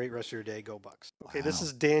and have a great rest of your day. Go Bucs. Okay, This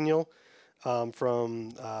is Daniel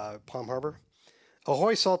from Palm Harbor.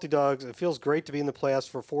 Ahoy, Salty Dogs. It feels great to be in the playoffs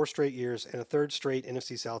for 4 straight years and a 3rd straight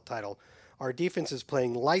NFC South title. Our defense is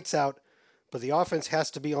playing lights out, but the offense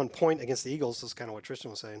has to be on point against the Eagles. This is kind of what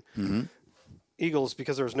Tristan was saying. Mm-hmm. Eagles,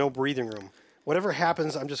 because there was no breathing room. Whatever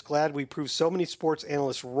happens, I'm just glad we proved so many sports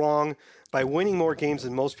analysts wrong by winning more games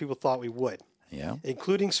than most people thought we would. Yeah.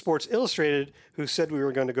 Including Sports Illustrated, who said we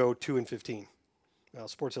were going to go 2-15. Well,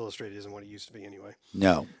 Sports Illustrated isn't what it used to be anyway.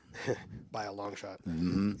 No. By a long shot.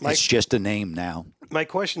 Mm-hmm. It's just a name now. My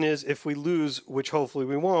question is, if we lose, which hopefully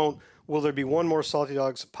we won't, will there be one more Salty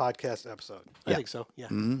Dogs podcast episode? I think so. Yeah.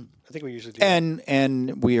 Mm-hmm. I think we usually do.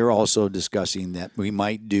 And we are also discussing that we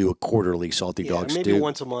might do a quarterly Salty Dogs. Maybe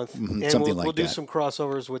once a month. Mm-hmm. And Something like we'll that. do some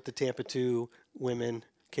crossovers with the Tampa 2 women,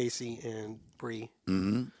 Casey and Bree,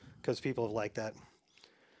 because people have liked that.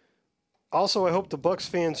 Also, I hope the Bucs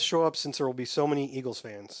fans show up since there will be so many Eagles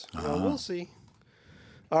fans. We'll see.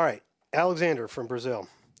 All right. Alexander from Brazil.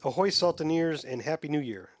 Ahoy, Saltineers, and Happy New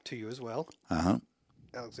Year to you as well.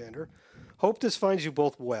 Alexander. Hope this finds you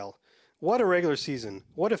both well. What a regular season.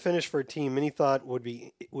 What a finish for a team many thought would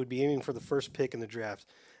be aiming for the first pick in the draft.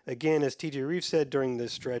 Again, as TJ Reeves said during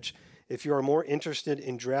this stretch, if you are more interested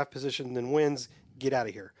in draft position than wins, get out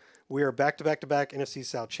of here. We are back-to-back-to-back NFC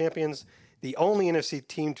South champions, the only NFC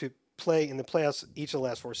team to play in the playoffs each of the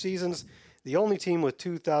last 4 seasons, the only team with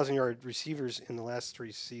 2,000-yard receivers in the last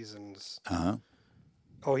 3 seasons.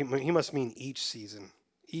 Oh, he must mean each season,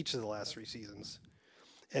 each of the last 3 seasons.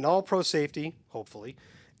 An all-pro safety, hopefully,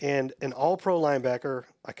 and an all-pro linebacker.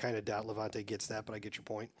 I kind of doubt Levante gets that, but I get your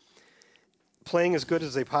point. Playing as good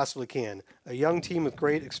as they possibly can. A young team with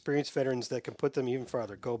great experienced veterans that can put them even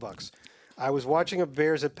farther. Go Bucs. I was watching a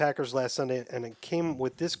Bears at Packers last Sunday, and it came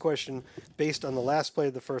with this question based on the last play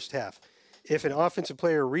of the first half. If an offensive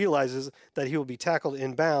player realizes that he will be tackled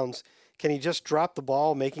in bounds, can he just drop the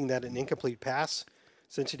ball, making that an incomplete pass?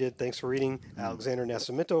 Since you did, thanks for reading. Alexander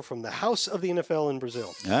Nascimento from the House of the NFL in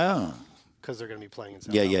Brazil. Oh. Because they're going to be playing in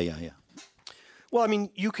South Yeah. Well, I mean,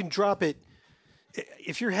 you can drop it.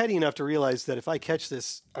 If you're heady enough to realize that if I catch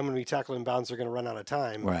this, I'm going to be tackled in bounds, they're going to run out of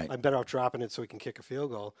time. Right. I'm better off dropping it so we can kick a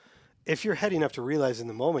field goal. If you're heady enough to realize in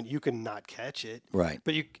the moment, you can not catch it. Right.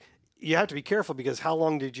 But you have to be careful because how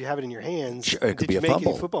long did you have it in your hands? Sure, it could did be you a make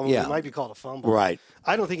fumble. Any football move? Yeah. It might be called a fumble. Right.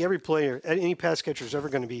 I don't think every player, any pass catcher is ever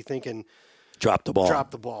going to be thinking, Drop the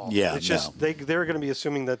ball. Yeah. It's just they're going to be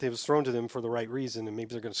assuming that it was thrown to them for the right reason and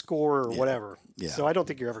maybe they're going to score or whatever. Yeah. So I don't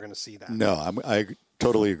think you're ever going to see that. No, I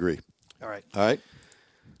totally agree. All right. All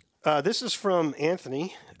right. This is from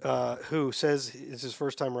Anthony, who says it's his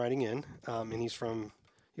first time writing in, and he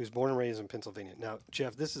was born and raised in Pennsylvania. Now,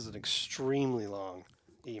 Jeff, this is an extremely long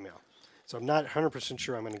email, so I'm not 100%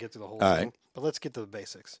 sure I'm going to get through the whole thing, right. but let's get to the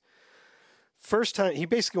basics. First time, he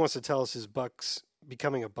basically wants to tell us his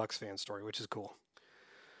becoming a Bucs fan story, which is cool.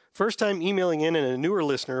 First time emailing in and a newer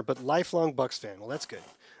listener, but lifelong Bucs fan. Well, that's good.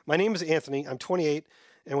 My name is Anthony. I'm 28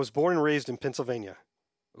 and was born and raised in Pennsylvania.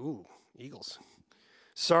 Ooh, Eagles.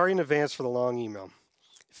 Sorry in advance for the long email.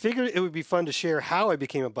 Figured it would be fun to share how I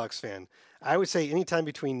became a Bucs fan. I would say anytime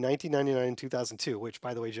between 1999 and 2002, which,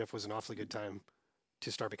 by the way, Jeff, was an awfully good time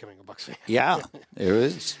to start becoming a Bucs fan. Yeah, it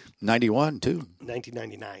was 91 too.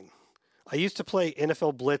 1999. I used to play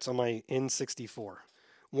NFL Blitz on my N64.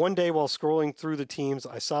 One day while scrolling through the teams,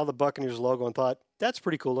 I saw the Buccaneers logo and thought, that's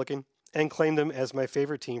pretty cool looking, and claimed them as my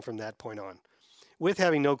favorite team from that point on, with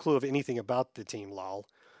having no clue of anything about the team, lol.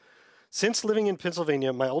 Since living in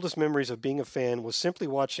Pennsylvania, my oldest memories of being a fan was simply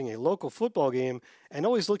watching a local football game and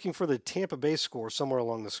always looking for the Tampa Bay score somewhere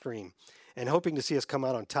along the screen and hoping to see us come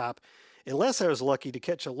out on top, unless I was lucky to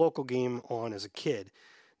catch a local game on as a kid.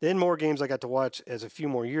 Then more games I got to watch as a few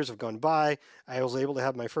more years have gone by. I was able to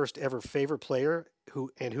have my first ever favorite player, who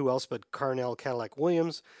else but Carnell Cadillac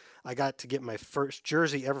Williams. I got to get my first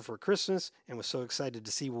jersey ever for Christmas and was so excited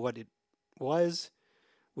to see what it was,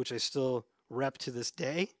 which I still rep to this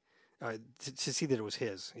day. To see that it was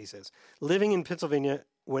his, he says. Living in Pennsylvania,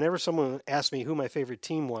 whenever someone asked me who my favorite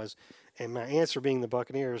team was, and my answer being the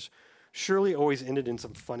Buccaneers, surely always ended in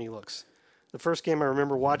some funny looks. The first game I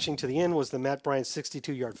remember watching to the end was the Matt Bryant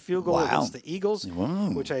 62-yard field goal against the Eagles,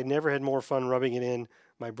 which I had never had more fun rubbing it in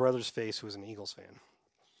my brother's face, who was an Eagles fan.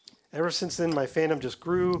 Ever since then, my fandom just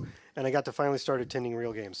grew, and I got to finally start attending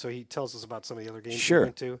real games. So he tells us about some of the other games he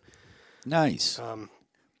went to. Nice.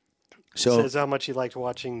 Says how much he liked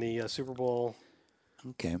watching the Super Bowl.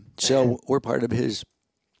 Okay. So we're part of his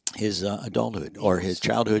adulthood, or his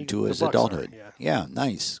childhood to his adulthood. Yeah,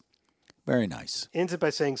 nice. Very nice. Ends it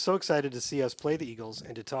by saying, so excited to see us play the Eagles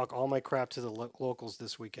and to talk all my crap to the locals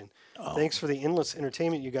this weekend. Thanks for the endless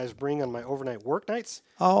entertainment you guys bring on my overnight work nights.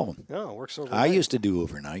 Oh. No, works overnight. I used to do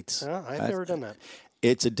overnights. I've never done that.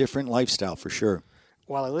 It's a different lifestyle for sure.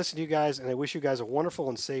 Well, I listen to you guys, and I wish you guys a wonderful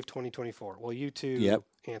and safe 2024. Well, you too,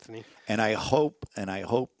 Anthony. And I hope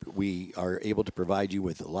we are able to provide you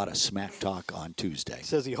with a lot of smack talk on Tuesday.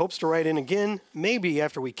 Says he hopes to write in again, maybe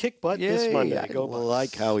after we kick butt this Monday. I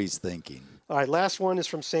like how he's thinking. All right, last one is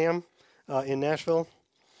from Sam in Nashville.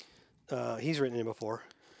 He's written in before.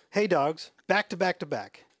 Hey, dogs, back to back to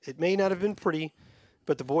back. It may not have been pretty,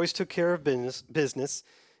 but the boys took care of business.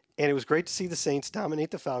 And it was great to see the Saints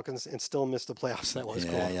dominate the Falcons and still miss the playoffs. That was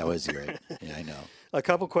cool. Yeah, that was great. Yeah, I know. A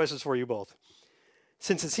couple questions for you both.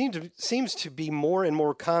 Since it seems to be more and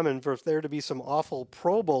more common for there to be some awful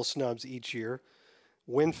Pro Bowl snubs each year,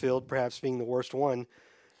 Winfield perhaps being the worst one,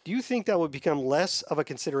 do you think that would become less of a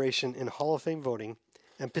consideration in Hall of Fame voting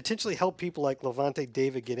and potentially help people like Levante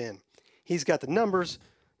David get in? He's got the numbers,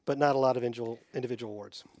 but not a lot of individual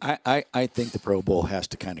awards. I think the Pro Bowl has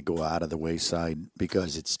to kind of go out of the wayside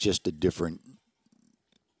because it's just a different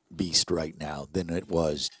beast right now than it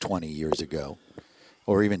was 20 years ago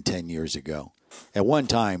or even 10 years ago. At one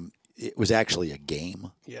time, it was actually a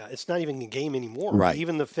game. Yeah, it's not even a game anymore. Right.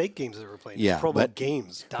 Even the fake games that we're playing. Yeah, Pro Bowl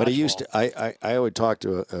games. But it used to. I would talk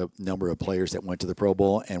to a number of players that went to the Pro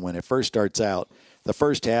Bowl, and when it first starts out, the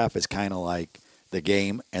first half is kind of like the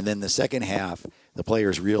game, and then the second half, the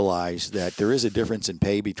players realize that there is a difference in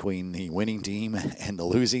pay between the winning team and the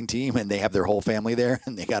losing team, and they have their whole family there,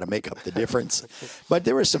 and they got to make up the difference. But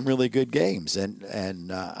there were some really good games,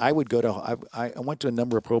 and I would go to. I went to a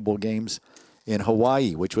number of Pro Bowl games in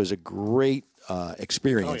Hawaii, which was a great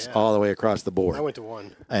experience all the way across the board. I went to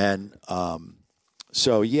one, and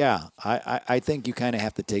so yeah, I think you kind of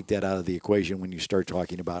have to take that out of the equation when you start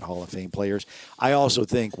talking about Hall of Fame players. I also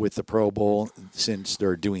think with the Pro Bowl, since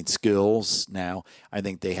they're doing skills now, I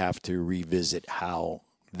think they have to revisit how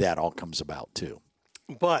that all comes about too.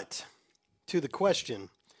 But to the question,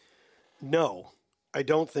 no, I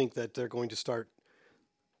don't think that they're going to start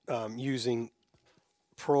using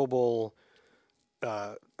Pro Bowl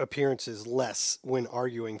appearances less when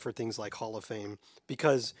arguing for things like Hall of Fame,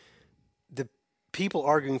 because the people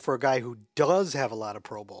arguing for a guy who does have a lot of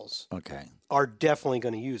Pro Bowls are definitely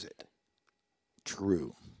going to use it.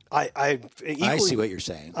 True. I see what you're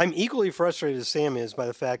saying. I'm equally frustrated as Sam is by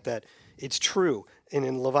the fact that it's true,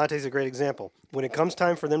 and Levante's a great example. When it comes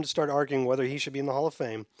time for them to start arguing whether he should be in the Hall of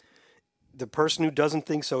Fame, the person who doesn't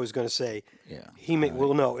think so is going to say,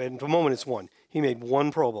 well, no, at the moment it's one. He made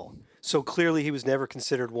one Pro Bowl. So clearly he was never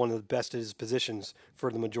considered one of the best at his positions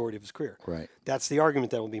for the majority of his career. Right. That's the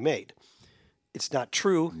argument that will be made. It's not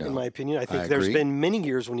true, in my opinion. I think there's agree. been many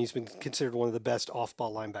years when he's been considered one of the best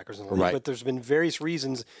off-ball linebackers in the league, but there's been various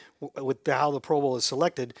reasons with how the Pro Bowl is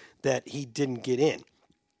selected that he didn't get in.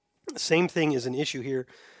 Same thing is an issue here,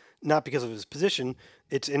 not because of his position.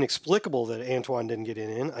 It's inexplicable that Antoine didn't get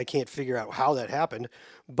in. I can't figure out how that happened,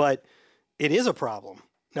 but it is a problem.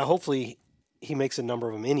 Now, hopefully he makes a number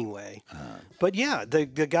of them anyway. But yeah, the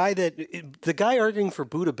guy arguing for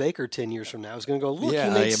Buda Baker 10 years from now is going to go, look, he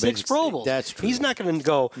made 6 Pro Bowls. That's true. He's not going to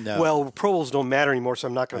go, well, Pro Bowls don't matter anymore, so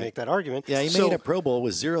I'm not going to make that argument. Yeah, he made a Pro Bowl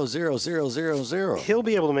with 0.0000. He'll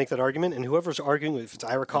be able to make that argument, and whoever's arguing, if it's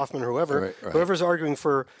Ira Kaufman or whoever, whoever's arguing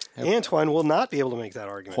for Antoine will not be able to make that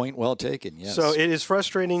argument. Point well taken, yes. So it is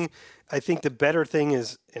frustrating. I think the better thing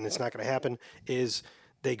is, and it's not going to happen, is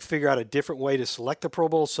they figure out a different way to select the Pro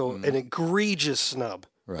Bowl. So an egregious snub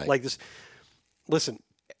like this. Listen,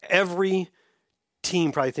 every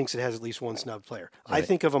team probably thinks it has at least one snub player. I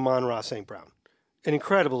think of Amon-Ra St. Brown. An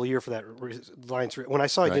incredible year for that Lions. When I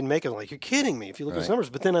saw he didn't make it, I'm like, you're kidding me if you look at his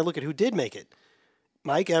numbers. But then I look at who did make it.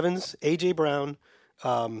 Mike Evans, A.J. Brown.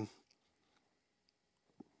 I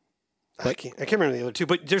can't remember the other two,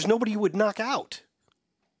 but there's nobody you would knock out.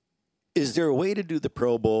 Is there a way to do the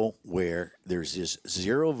Pro Bowl where there's just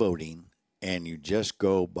zero voting and you just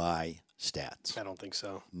go by stats? I don't think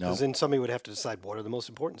so. No. Because then somebody would have to decide what are the most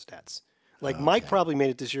important stats. Like Mike probably made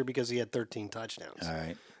it this year because he had 13 touchdowns. All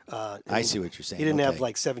right. I see what you're saying. He didn't have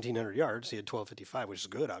like 1,700 yards. He had 1,255, which is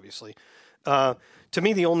good, obviously. To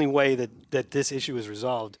me, the only way that this issue is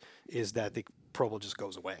resolved is that the Pro Bowl just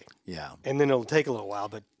goes away. Yeah. And then it'll take a little while,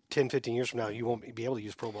 but 10, 15 years from now, you won't be able to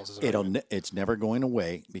use Pro Bowls as an argument. It's never going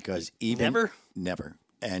away because even Never?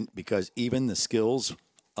 and because even the skills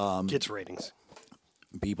Gets ratings.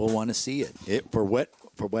 people want to see it. For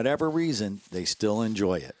whatever reason, they still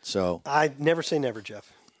enjoy it. So, I never say never,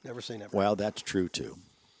 Jeff. Never say never. well, that's true too.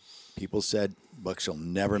 People said Bucs will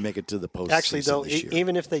never make it to the postseason Actually, though, this year.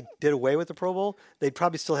 even if they did away with the Pro Bowl, they'd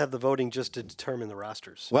probably still have the voting just to determine the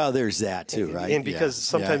rosters. Well, there's that too, right? And because Yeah.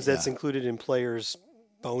 sometimes Yeah, that's yeah. included in players'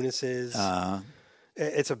 bonuses.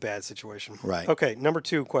 It's a bad situation. Right. Okay, number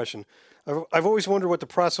 2 question. I've always wondered what the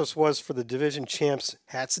process was for the division champs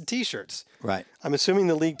hats and T-shirts. Right. I'm assuming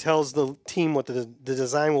the league tells the team what the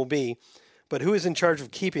design will be, but who is in charge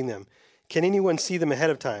of keeping them? Can anyone see them ahead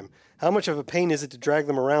of time? How much of a pain is it to drag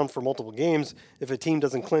them around for multiple games if a team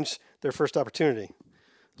doesn't clinch their first opportunity?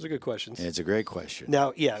 Those are good questions. It's a great question.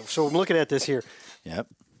 Now, yeah, so I'm looking at this here. Yep.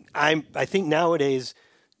 I think nowadays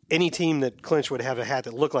any team that clinched would have a hat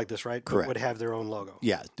that looked like this, right? But Correct. would have their own logo.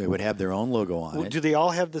 Yeah, they would have their own logo on it. Do they all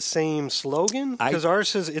have the same slogan? Because ours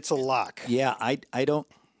says it's a lock. Yeah, I don't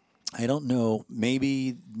know.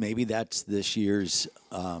 Maybe that's this year's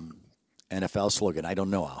NFL slogan. I don't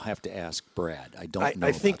know. I'll have to ask Brad. I don't know.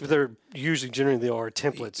 I think about they're usually generally they are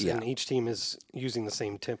templates, Yeah. and each team is using the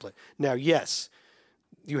same template. Now, yes,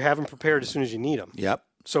 you have them prepared as soon as you need them. that. Yep.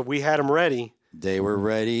 So we had them ready. They were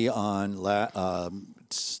ready on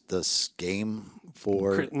this game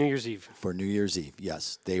for New Year's Eve. New Year's Eve.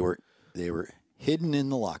 Yes, they were hidden in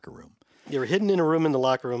the locker room, They were hidden in a room in the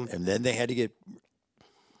locker room. and then they had to get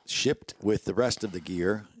shipped with the rest of the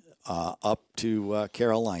gear up to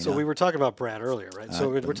Carolina. So we were talking about Brad earlier, right? So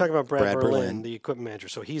we're talking about Brad Brad Berlin, Berlin. the equipment manager.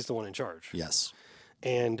 So he's the one in charge. Yes.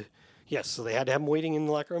 And yes, so they had to have him waiting in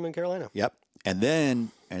the locker room in Carolina. Yep. And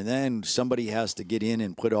then somebody has to get in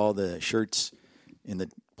and put all the shirts in the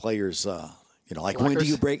players. Like when do Lockers?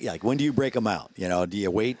 you break? Like when do you break them out? Do you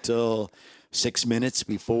wait till 6 minutes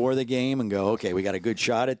before the game and go, okay, we got a good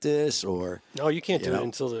shot at this, or No, you can't do You it know.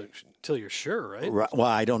 until you're sure, right? Right, well,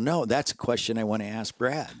 I don't know. That's a question I want to ask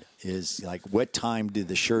Brad. Is like, what time did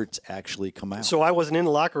the shirts actually come out? So I wasn't in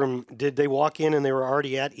the locker room. Did they walk in and they were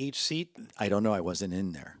already at each seat? I don't know. I wasn't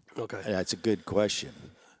in there. Okay. That's a good question.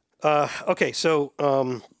 Okay, so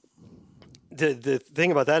the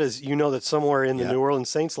thing about that is, that somewhere in the Yeah. New Orleans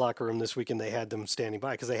Saints locker room this weekend they had them standing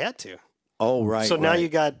by because they had to. Oh, right. So now right. you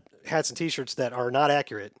got hats and T-shirts that are not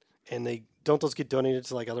accurate, and those get donated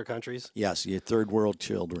to like other countries. Yes, your third world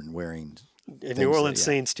children wearing. New Orleans yeah.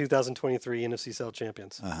 Saints 2023 NFC South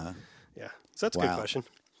champions. Uh-huh. Yeah, so that's a good Wow. question.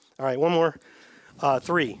 All right, one more.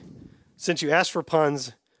 3. Since you asked for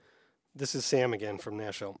puns, this is Sam again from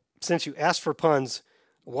Nashville. Since you asked for puns,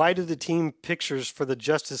 why do the team pictures for the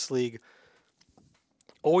Justice League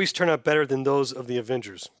always turn out better than those of the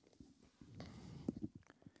Avengers?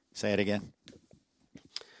 Say it again.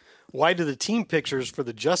 Why do the team pictures for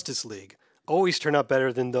the Justice League always turn out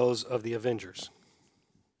better than those of the Avengers?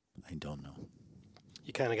 I don't know.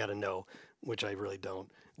 You kind of got to know, which I really don't,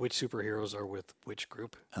 which superheroes are with which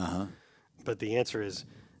group. Uh-huh. But the answer is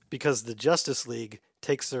because the Justice League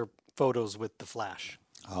takes their photos with the Flash.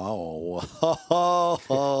 Oh.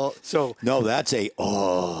 So, No, that's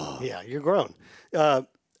yeah, you're grown.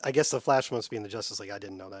 I guess the Flash must be in the Justice League. I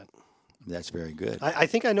didn't know that. that's very good. I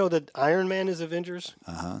think I know that Iron Man is Avengers.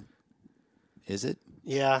 Is it?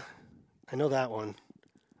 Yeah, I know that one.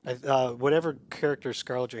 Whatever character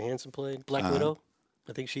Scarlett Johansson played, Black Widow,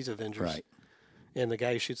 I think she's Avengers. Right. And the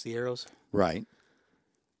guy who shoots the arrows. Right.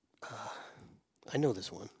 I know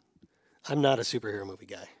this one. I'm not a superhero movie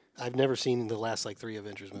guy. I've never seen the last 3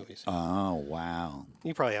 Avengers movies. Oh, wow.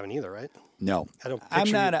 You probably haven't either, right? No. I don't I'm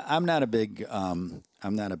picture not you- I'm not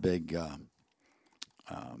a big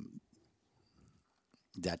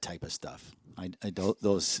that type of stuff. I don't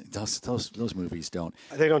those movies don't.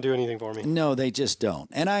 They don't do anything for me. No, they just don't.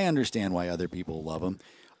 And I understand why other people love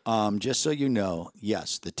them. Just so you know,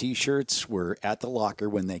 yes, the T-shirts were at the locker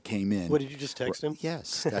when they came in. What, did you just text him?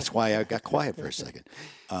 Yes, that's why I got quiet for a second.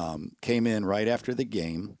 Came in right after the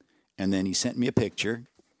game, and then he sent me a picture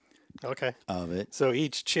Okay. of it. So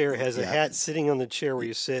each chair has a Yeah. hat sitting on the chair where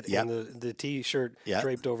you sit, Yep. and the T-shirt Yep.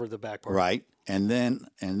 draped over the back part. Right, and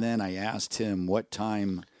then I asked him what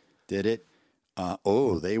time did it.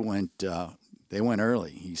 They went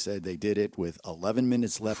early. He said they did it with 11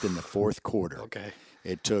 minutes left in the fourth quarter. Okay.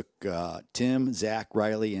 It took Tim, Zach,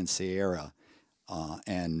 Riley, and Sierra,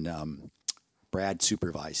 and Brad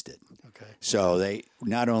supervised it. Okay. So they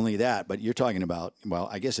not only that, but you're talking about. Well,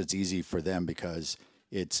 I guess it's easy for them because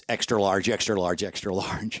it's extra large, extra large, extra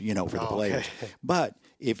large. For the players. Okay. But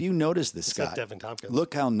if you notice this, Except Scott, Devin Tompkins.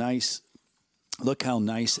 look how nice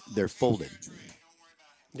they're folded.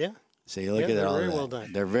 Yeah. See, look Yeah, at they're all very that. well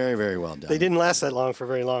done. They're very, very well done. They didn't last that long for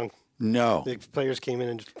very long. No. The players came in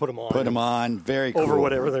and just put them on. Put them on. Very cool. Over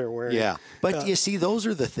whatever they were wearing. Yeah. But you see, those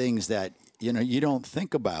are the things that, you don't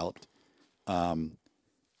think about, getting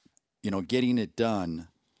it done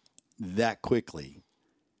that quickly,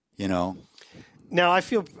 Now, I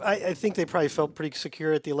think they probably felt pretty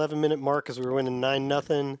secure at the 11-minute mark because we were winning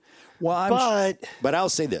 9-0. Well, but I'll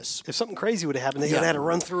say this. If something crazy would have happened, they would have had to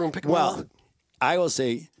run through and pick them up. Well, I will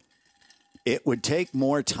say it would take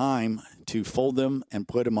more time to fold them and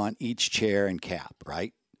put them on each chair and cap,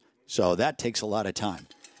 right? So that takes a lot of time.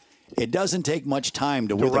 It doesn't take much time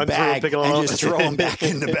to with a bag and just throw them back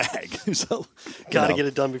in the bag. So got to get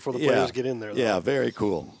it done before the players get in there, though. Yeah, very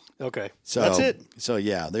cool. Okay. So that's it. So,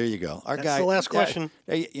 yeah, there you go. That's the last question.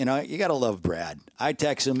 You got to love Brad. I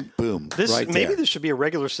text him, boom, Maybe this should be a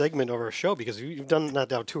regular segment of our show because you've done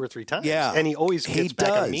that now 2 or 3 times. Yeah. And he always gets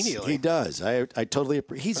back immediately. He does. I totally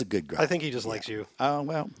appreciate. He's a good guy. I think he just likes you. Oh,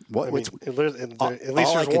 well. At least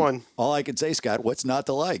there's one. All I can say, Scott, what's not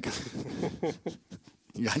to like?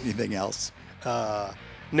 You got anything else?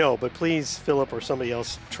 No, but please, Philip or somebody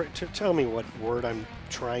else, tell me what word I'm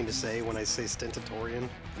trying to say when I say stentatorian.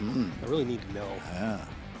 I really need to know. I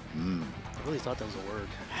really thought that was a word.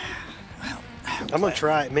 Well, I'm going to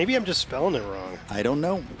try. Maybe I'm just spelling it wrong. I don't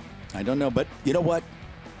know. But you know what?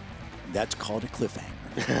 That's called a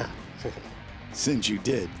cliffhanger. Since you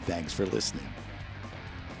did, thanks for listening.